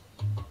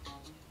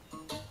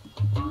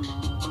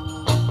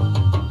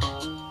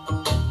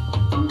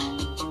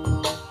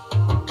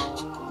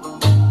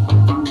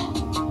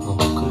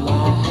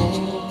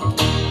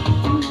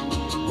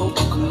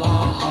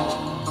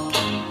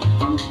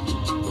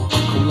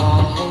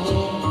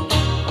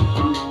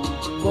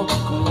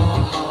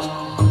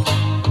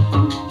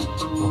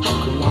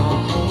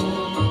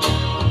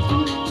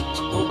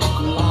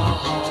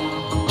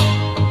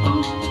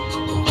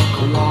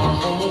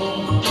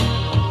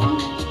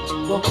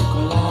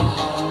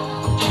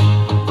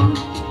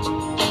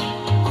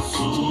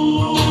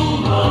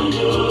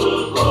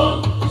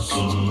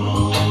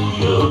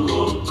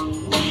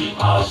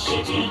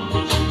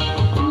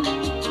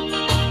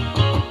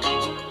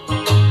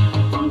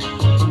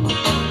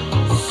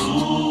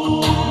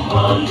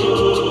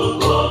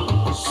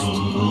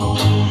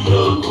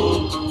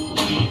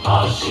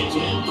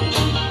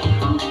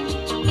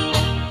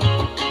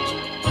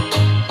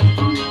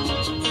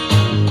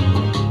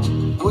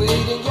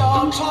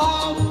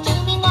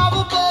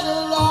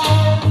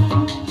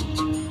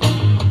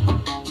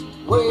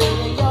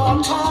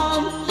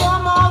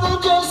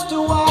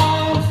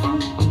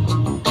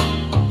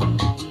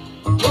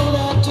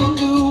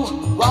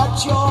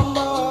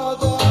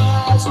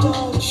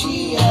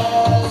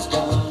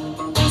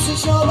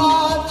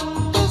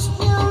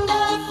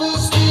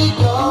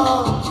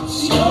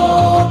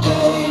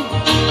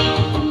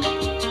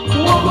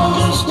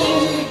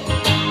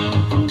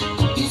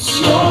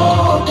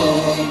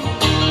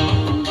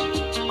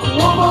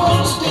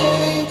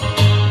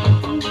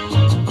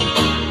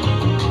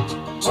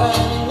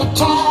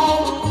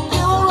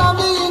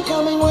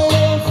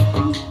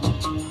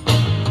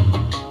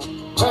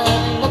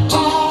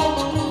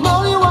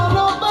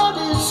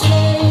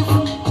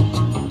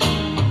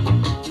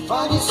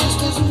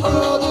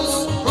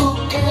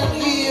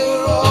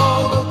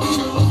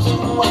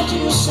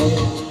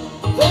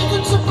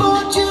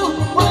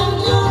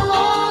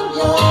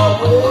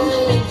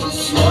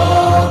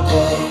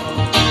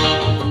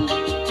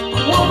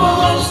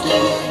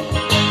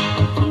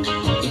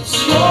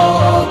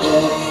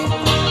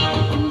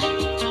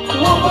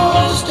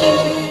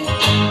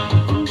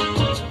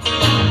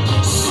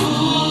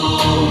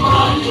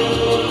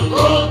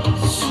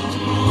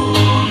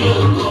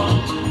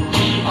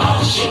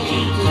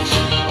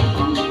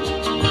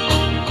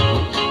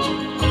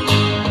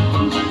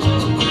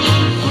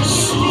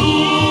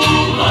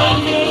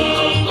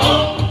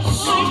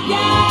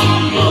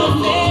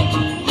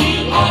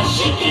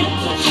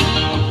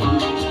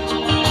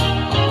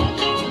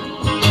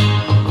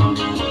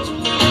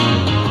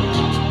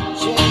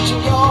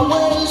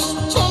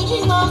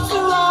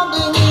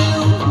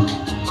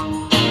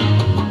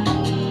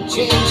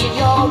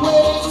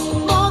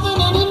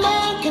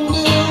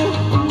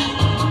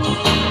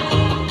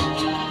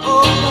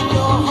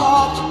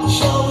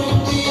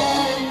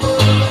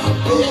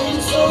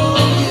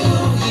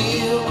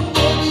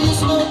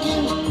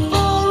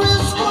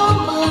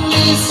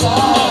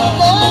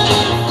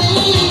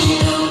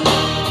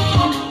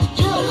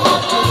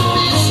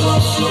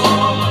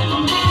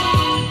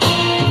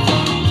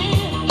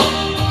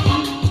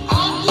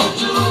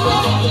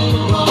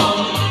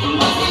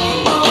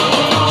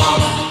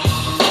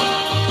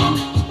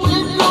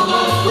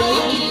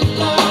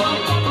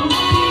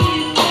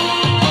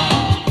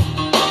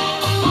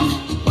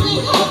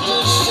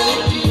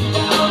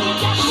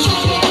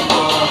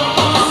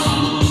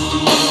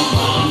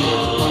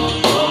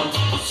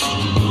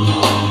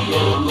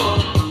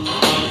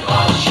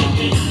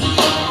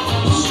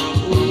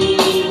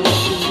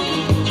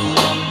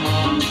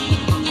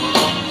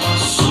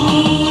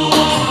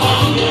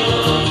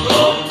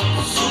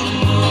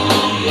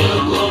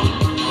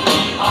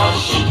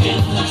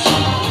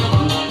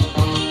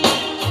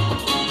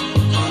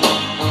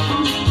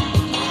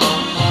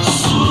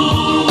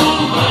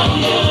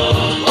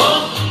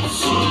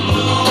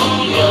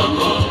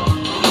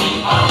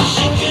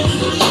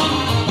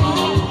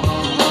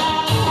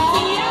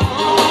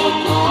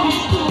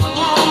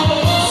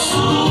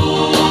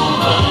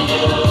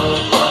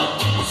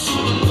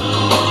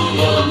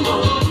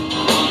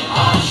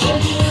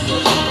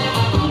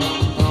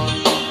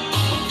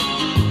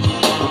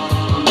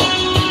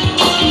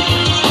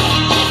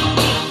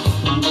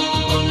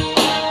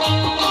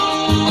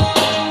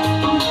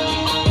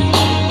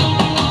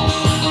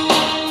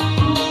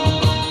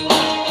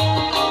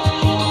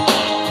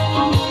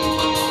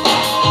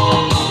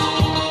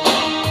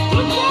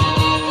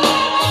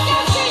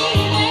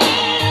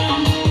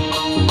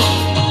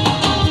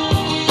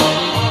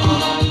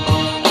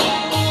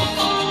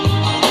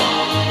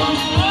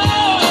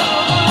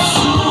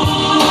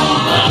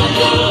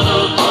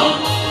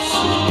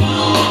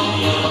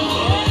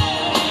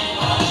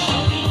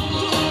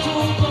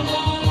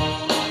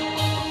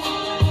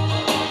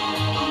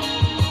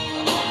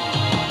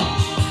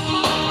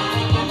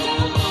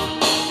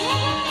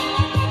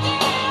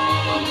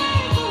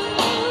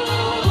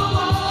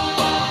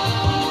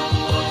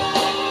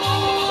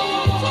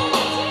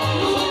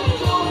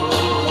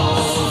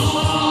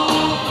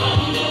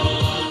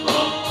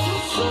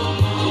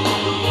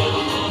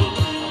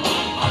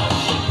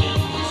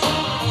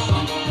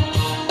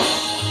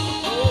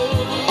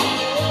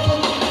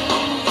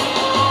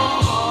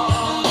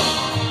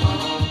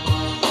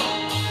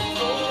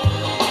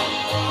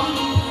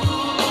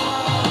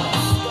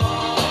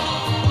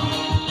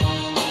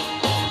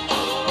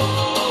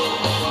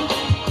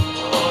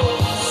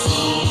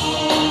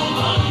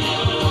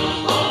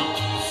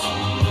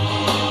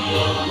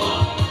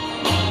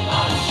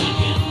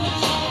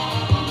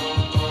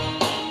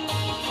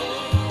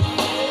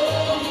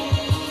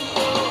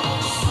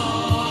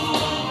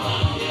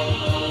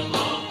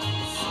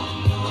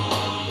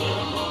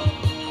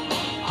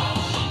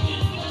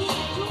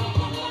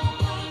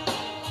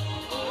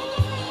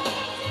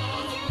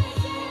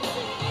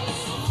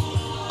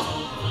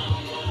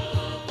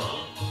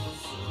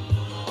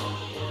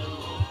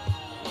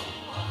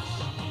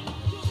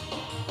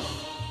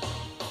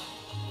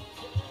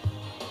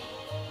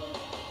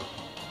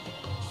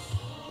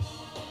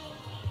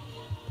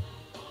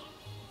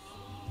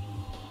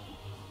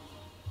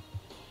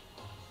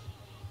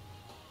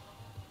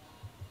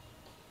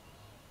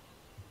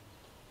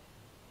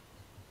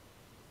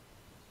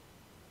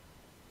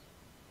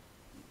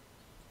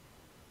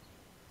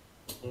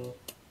 And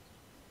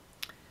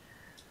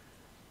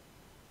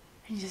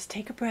just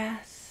take a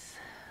breath.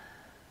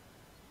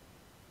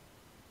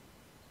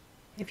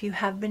 If you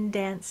have been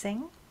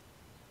dancing,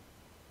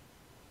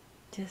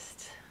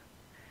 just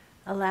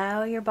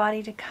allow your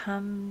body to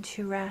come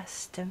to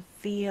rest and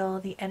feel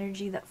the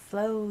energy that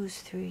flows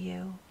through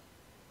you.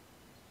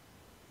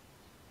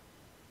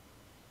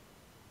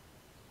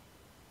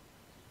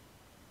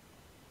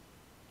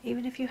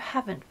 Even if you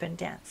haven't been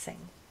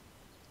dancing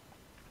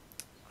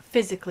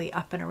physically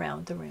up and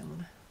around the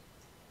room,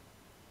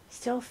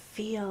 still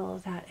feel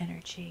that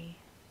energy.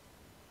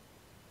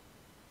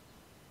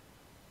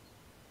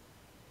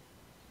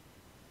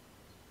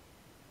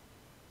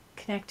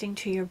 Connecting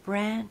to your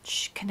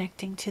branch,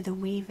 connecting to the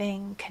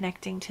weaving,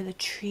 connecting to the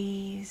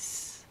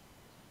trees,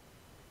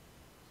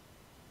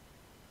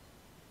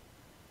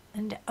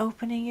 and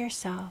opening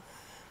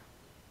yourself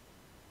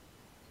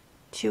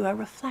to a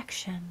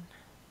reflection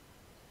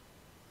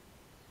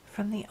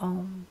from the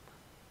Om.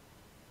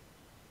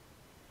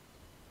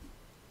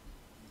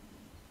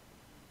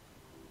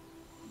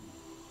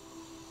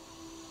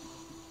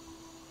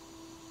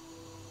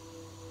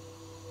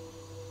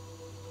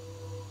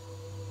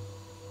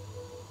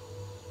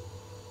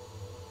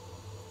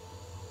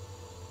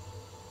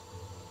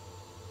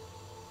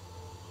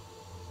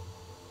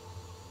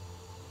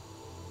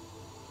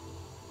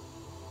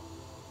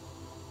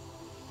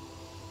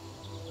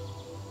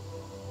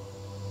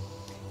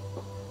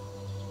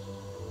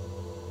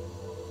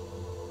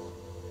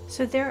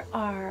 So there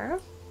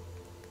are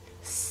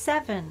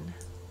 7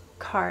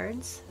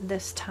 cards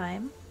this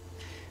time.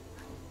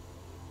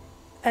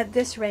 At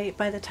this rate,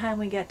 by the time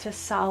we get to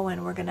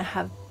Samhain, we're going to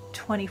have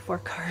 24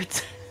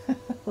 cards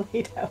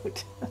laid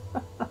out.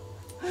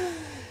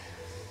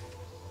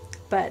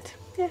 But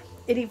yeah,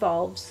 it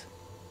evolves.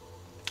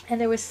 And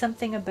there was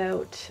something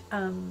about,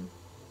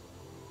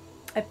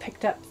 I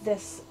picked up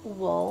this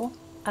wool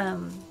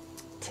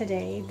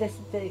today.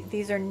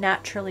 These are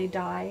naturally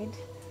dyed.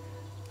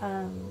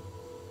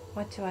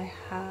 What do I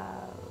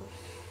have?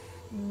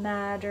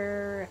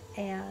 Madder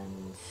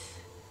and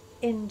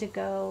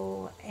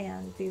indigo,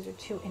 and these are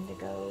 2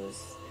 indigos,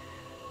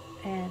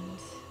 and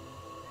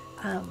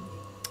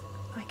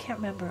I can't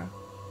remember.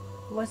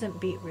 It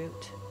wasn't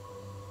beetroot.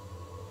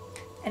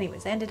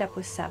 Anyways, I ended up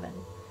with 7.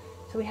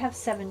 So we have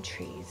 7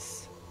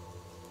 trees.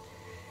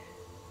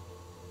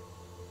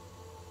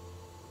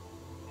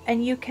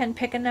 And you can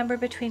pick a number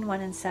between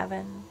 1 and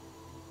 7.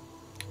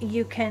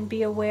 You can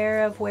be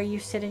aware of where you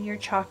sit in your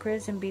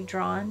chakras and be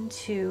drawn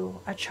to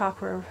a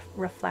chakra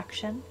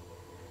reflection.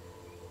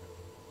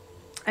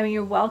 I mean,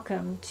 you're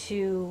welcome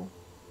to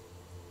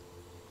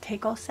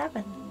take all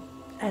 7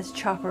 as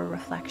chakra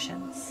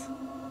reflections.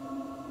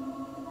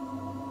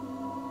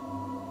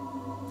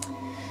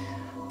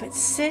 But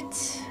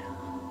sit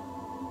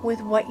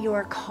with what you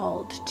are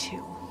called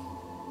to.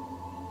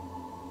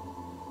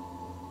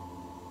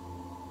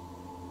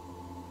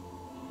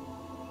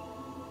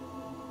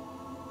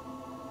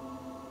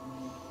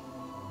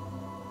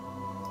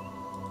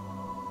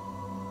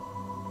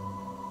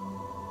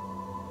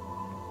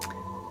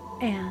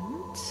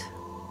 And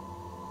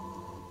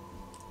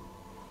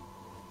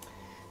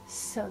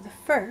so the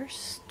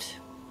first,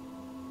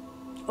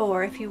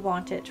 or if you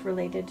want it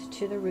related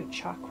to the root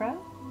chakra,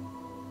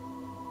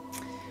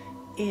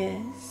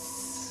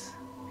 is,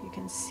 you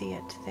can see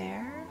it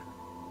there,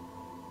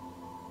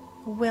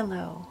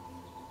 willow.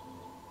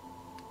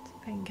 Let's see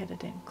if I can get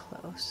it in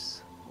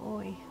close.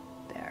 Oi,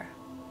 there.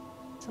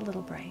 It's a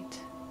little bright.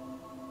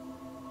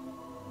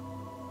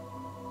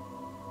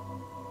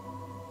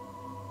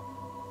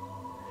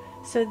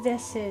 So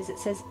this is, it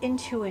says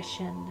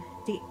intuition,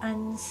 the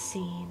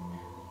unseen.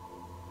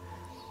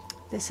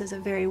 This is a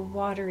very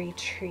watery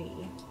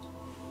tree,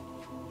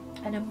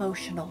 an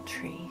emotional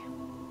tree.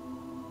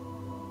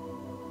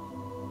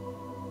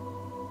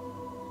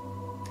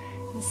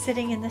 And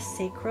sitting in the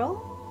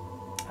sacral,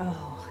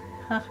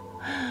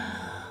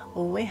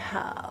 we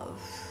have,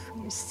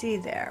 you see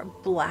there,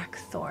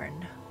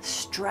 blackthorn,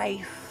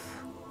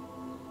 strife,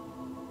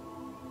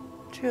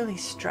 truly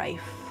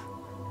strife,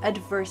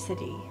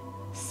 adversity,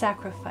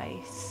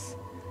 sacrifice,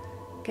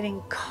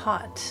 getting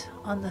caught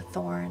on the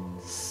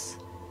thorns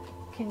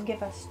can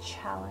give us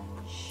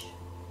challenge.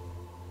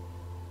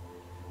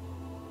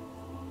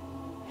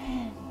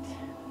 And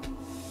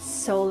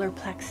solar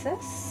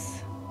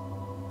plexus,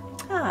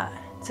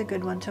 it's a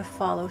good one to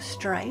follow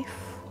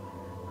strife.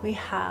 We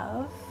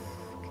have,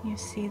 can you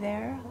see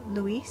there,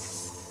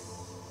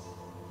 Luis,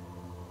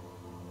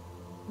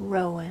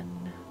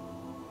 Rowan,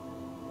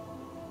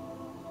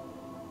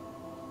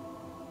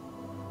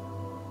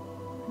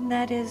 and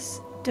that is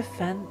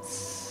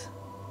defense,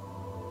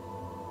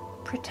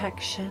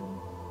 protection.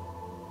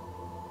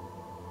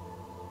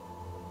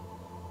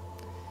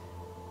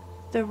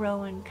 The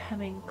Rowan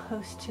coming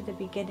close to the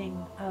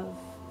beginning of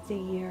the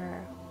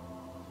year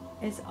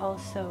is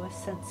also a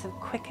sense of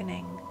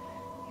quickening.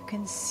 You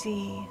can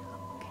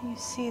you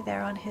see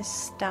there on his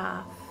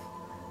staff,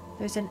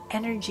 there's an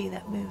energy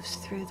that moves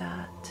through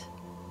that.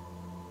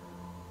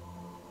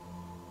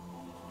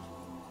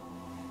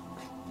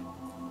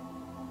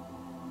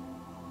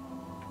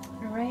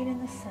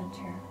 the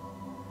center,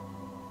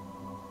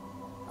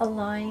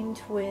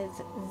 aligned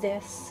with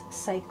this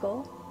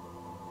cycle,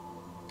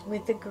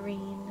 with the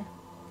green,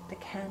 the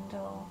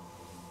candle,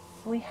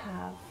 we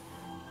have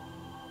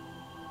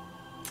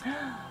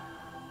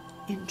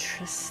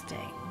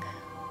interesting.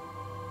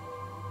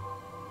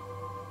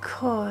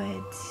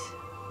 Coed.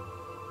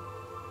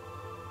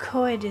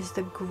 Coed is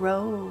the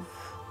grove.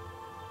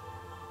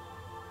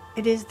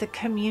 It is the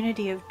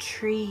community of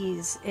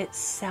trees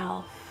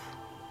itself.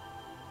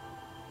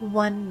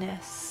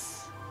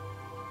 Oneness.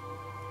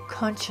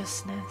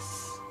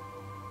 Consciousness.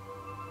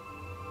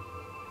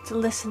 It's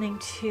listening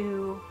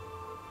to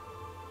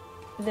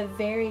the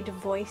varied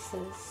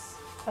voices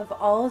of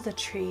all the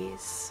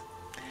trees.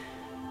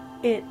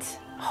 It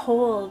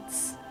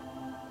holds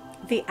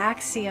the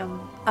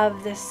axiom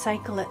of this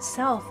cycle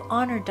itself: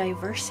 honor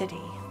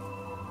diversity.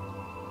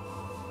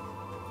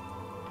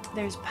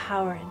 There's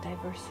power in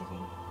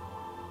diversity.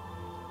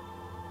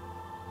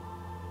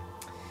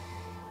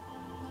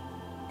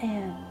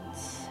 And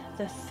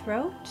the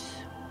throat.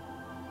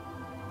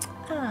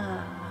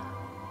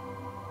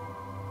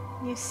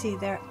 You see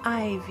there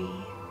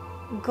ivy,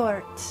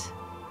 gort,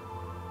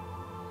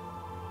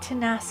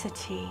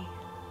 tenacity.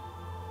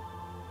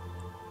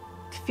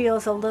 It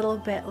feels a little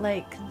bit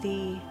like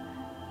the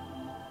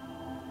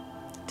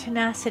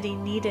tenacity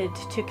needed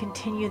to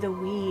continue the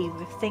weave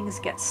if things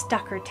get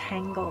stuck or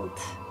tangled.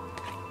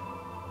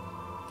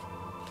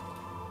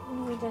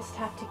 We just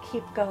have to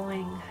keep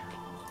going.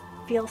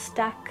 Feel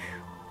stuck,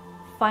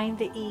 find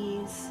the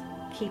ease,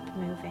 keep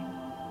moving.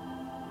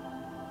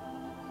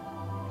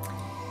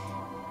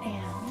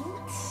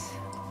 And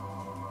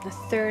the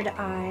third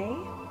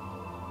eye.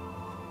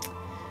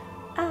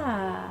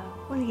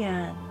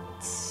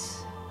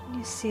 Uliant.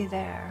 You see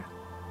there,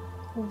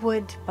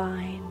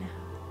 woodbine.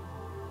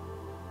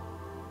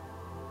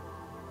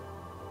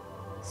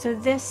 So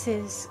this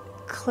is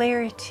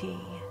clarity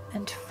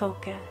and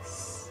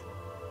focus.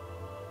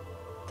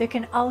 There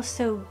can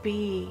also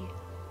be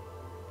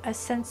a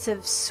sense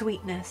of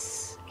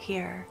sweetness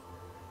here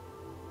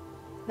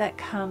that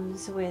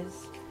comes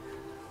with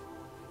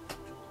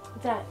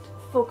that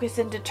focus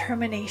and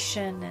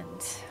determination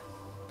and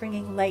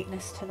bringing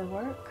lightness to the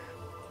work.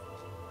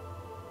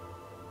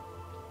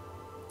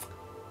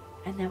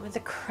 And then with the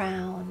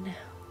crown.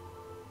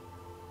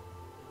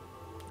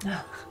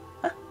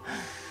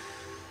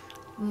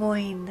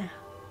 Moin,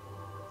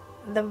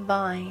 the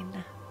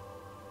vine,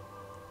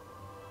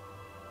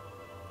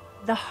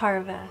 the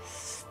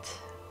harvest.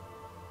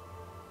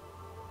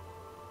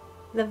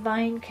 The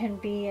vine can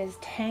be as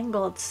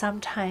tangled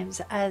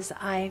sometimes as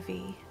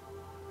ivy.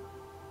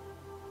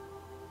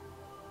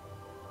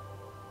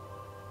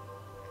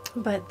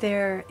 But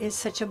there is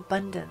such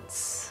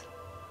abundance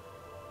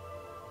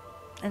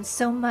and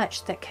so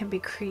much that can be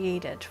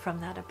created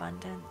from that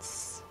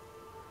abundance.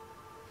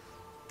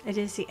 It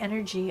is the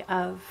energy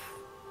of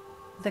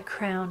the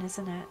crown,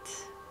 isn't it?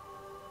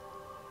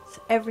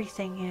 So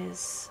everything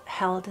is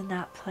held in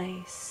that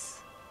place.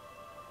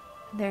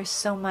 There's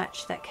so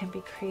much that can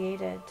be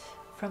created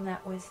from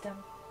that wisdom.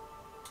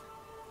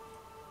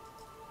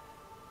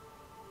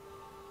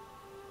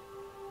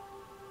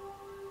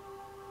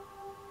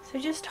 So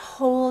just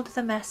hold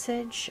the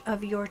message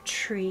of your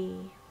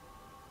tree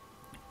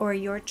or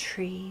your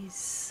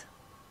trees.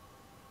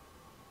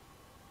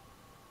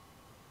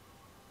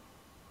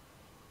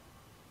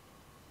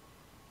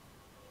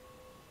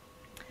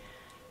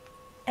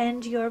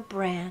 And your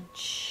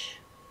branch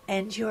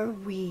and your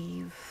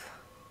weave.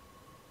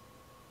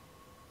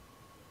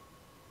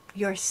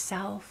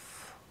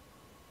 Yourself,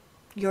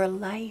 your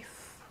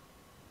life,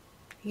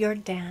 your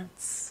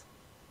dance.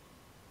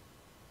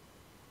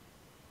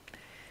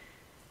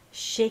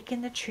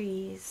 Shaking the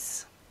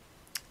trees,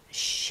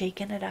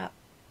 shaking it up,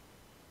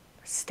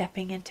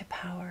 stepping into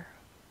power,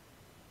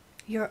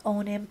 your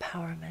own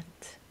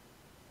empowerment,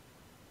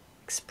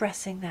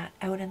 expressing that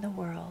out in the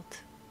world.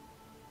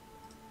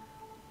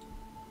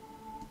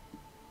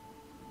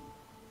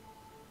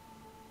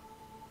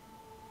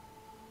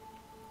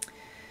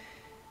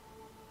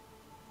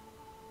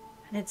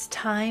 And it's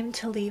time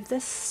to leave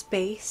this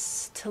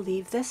space, to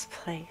leave this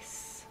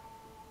place.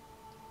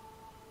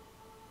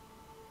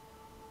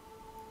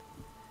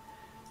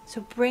 So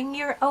bring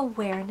your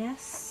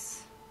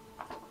awareness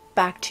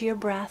back to your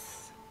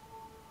breath.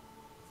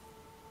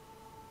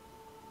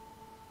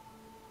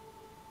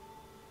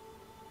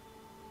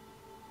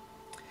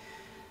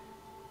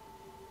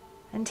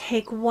 And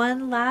take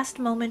one last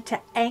moment to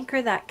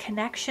anchor that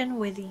connection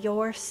with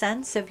your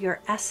sense of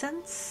your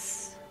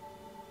essence.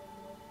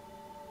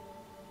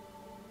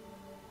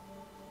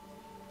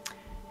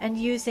 And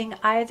using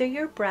either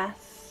your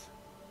breath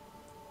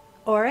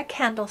or a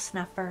candle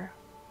snuffer,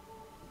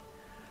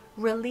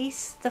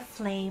 release the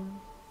flame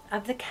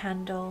of the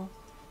candle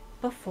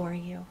before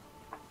you.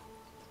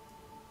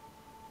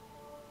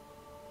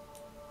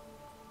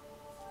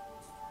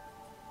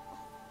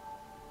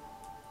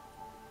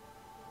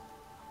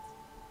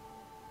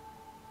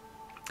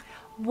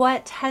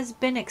 What has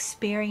been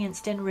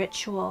experienced in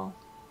ritual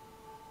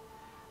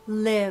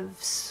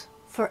lives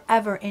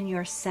forever in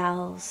your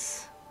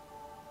cells.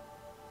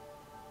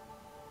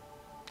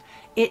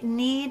 It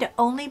need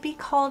only be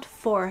called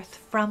forth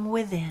from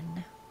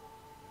within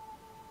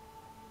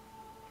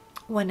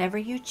whenever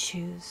you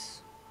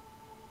choose.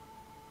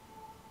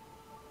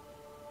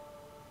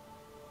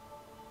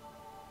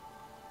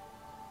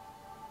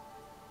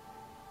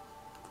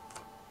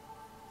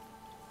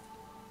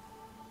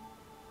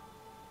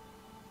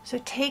 So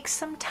take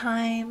some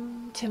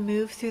time to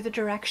move through the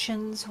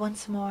directions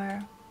once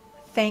more,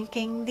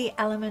 thanking the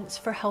elements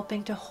for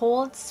helping to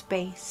hold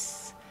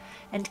space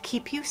and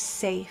keep you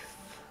safe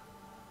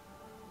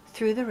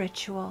through the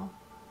ritual.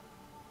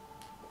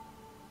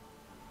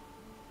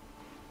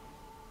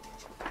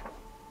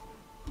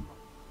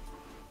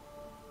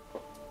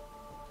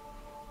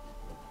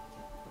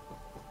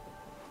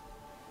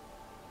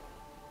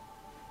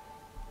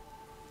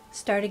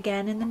 Start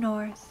again in the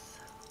north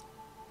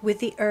with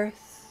the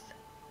earth.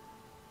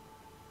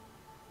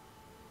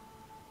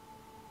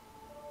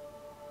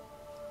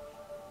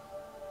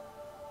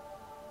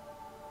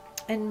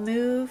 And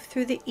move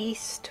through the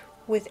east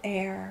with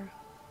air.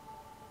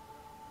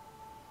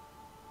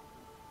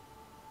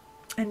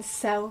 And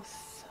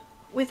south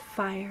with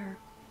fire.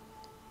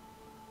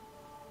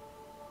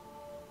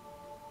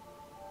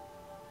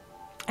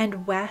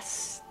 And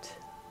west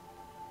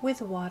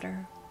with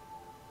water.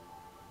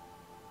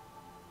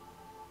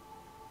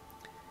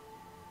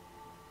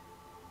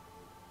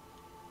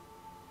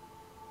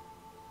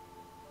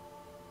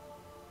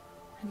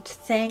 And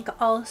thank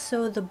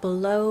also the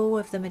below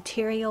of the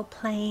material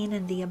plane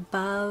and the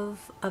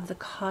above of the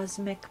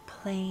cosmic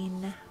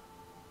plane.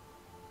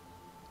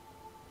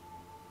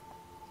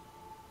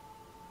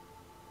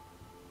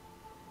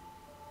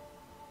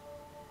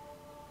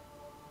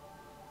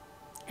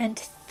 And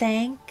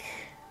thank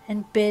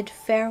and bid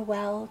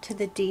farewell to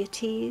the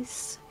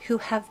deities who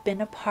have been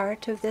a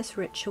part of this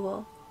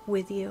ritual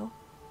with you,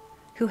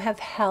 who have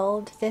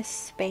held this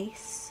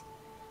space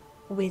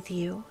with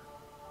you.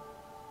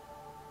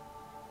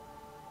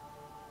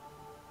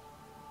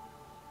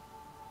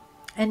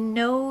 And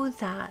know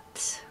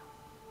that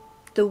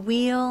the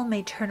wheel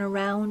may turn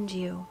around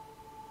you,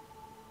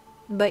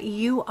 but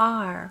you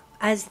are,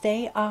 as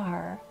they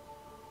are,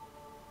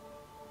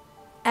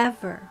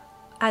 ever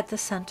at the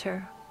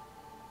center.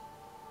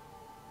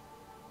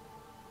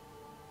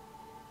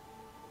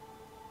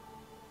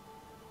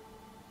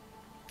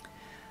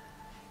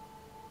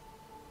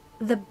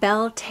 The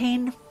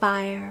Beltane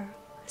fire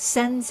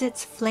sends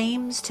its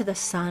flames to the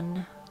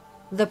sun,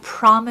 the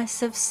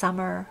promise of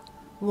summer,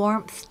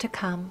 warmth to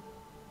come.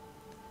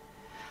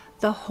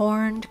 The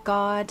horned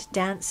god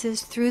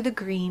dances through the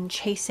green,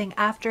 chasing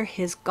after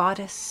his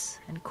goddess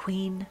and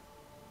queen.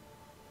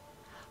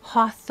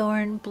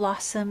 Hawthorn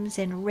blossoms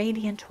in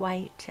radiant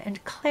white,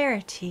 and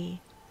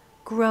clarity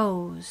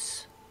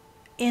grows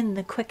in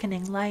the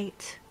quickening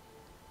light.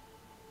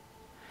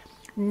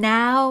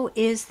 Now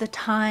is the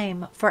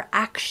time for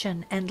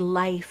action and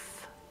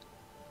life,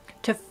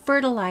 to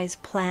fertilize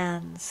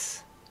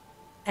plans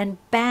and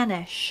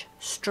banish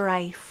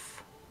strife.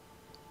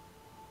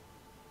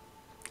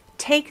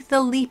 Take the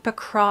leap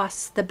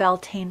across the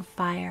Beltane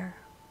fire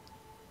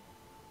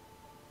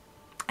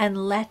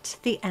and let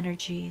the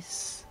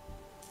energies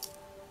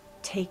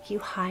take you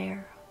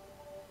higher.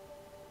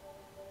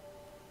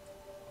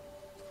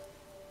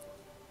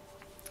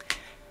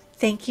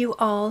 Thank you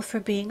all for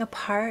being a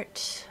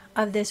part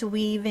of this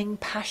weaving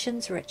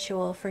passions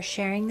ritual, for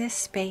sharing this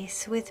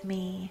space with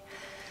me,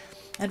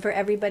 and for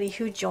everybody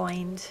who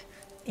joined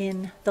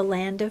in the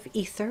land of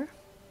ether.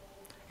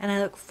 And I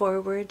look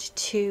forward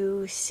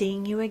to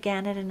seeing you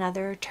again at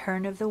another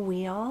turn of the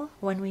wheel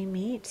when we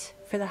meet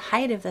for the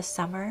height of the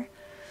summer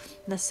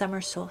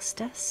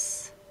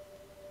solstice.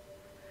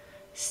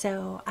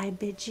 So I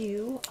bid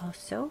you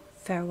also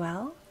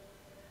farewell.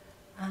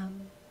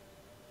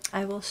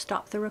 I will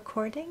stop the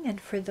recording, and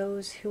for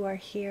those who are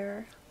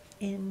here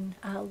in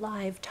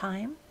live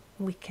time,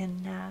 we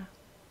can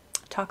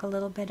talk a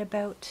little bit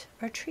about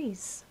our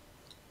trees.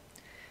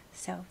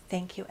 So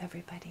thank you,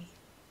 everybody.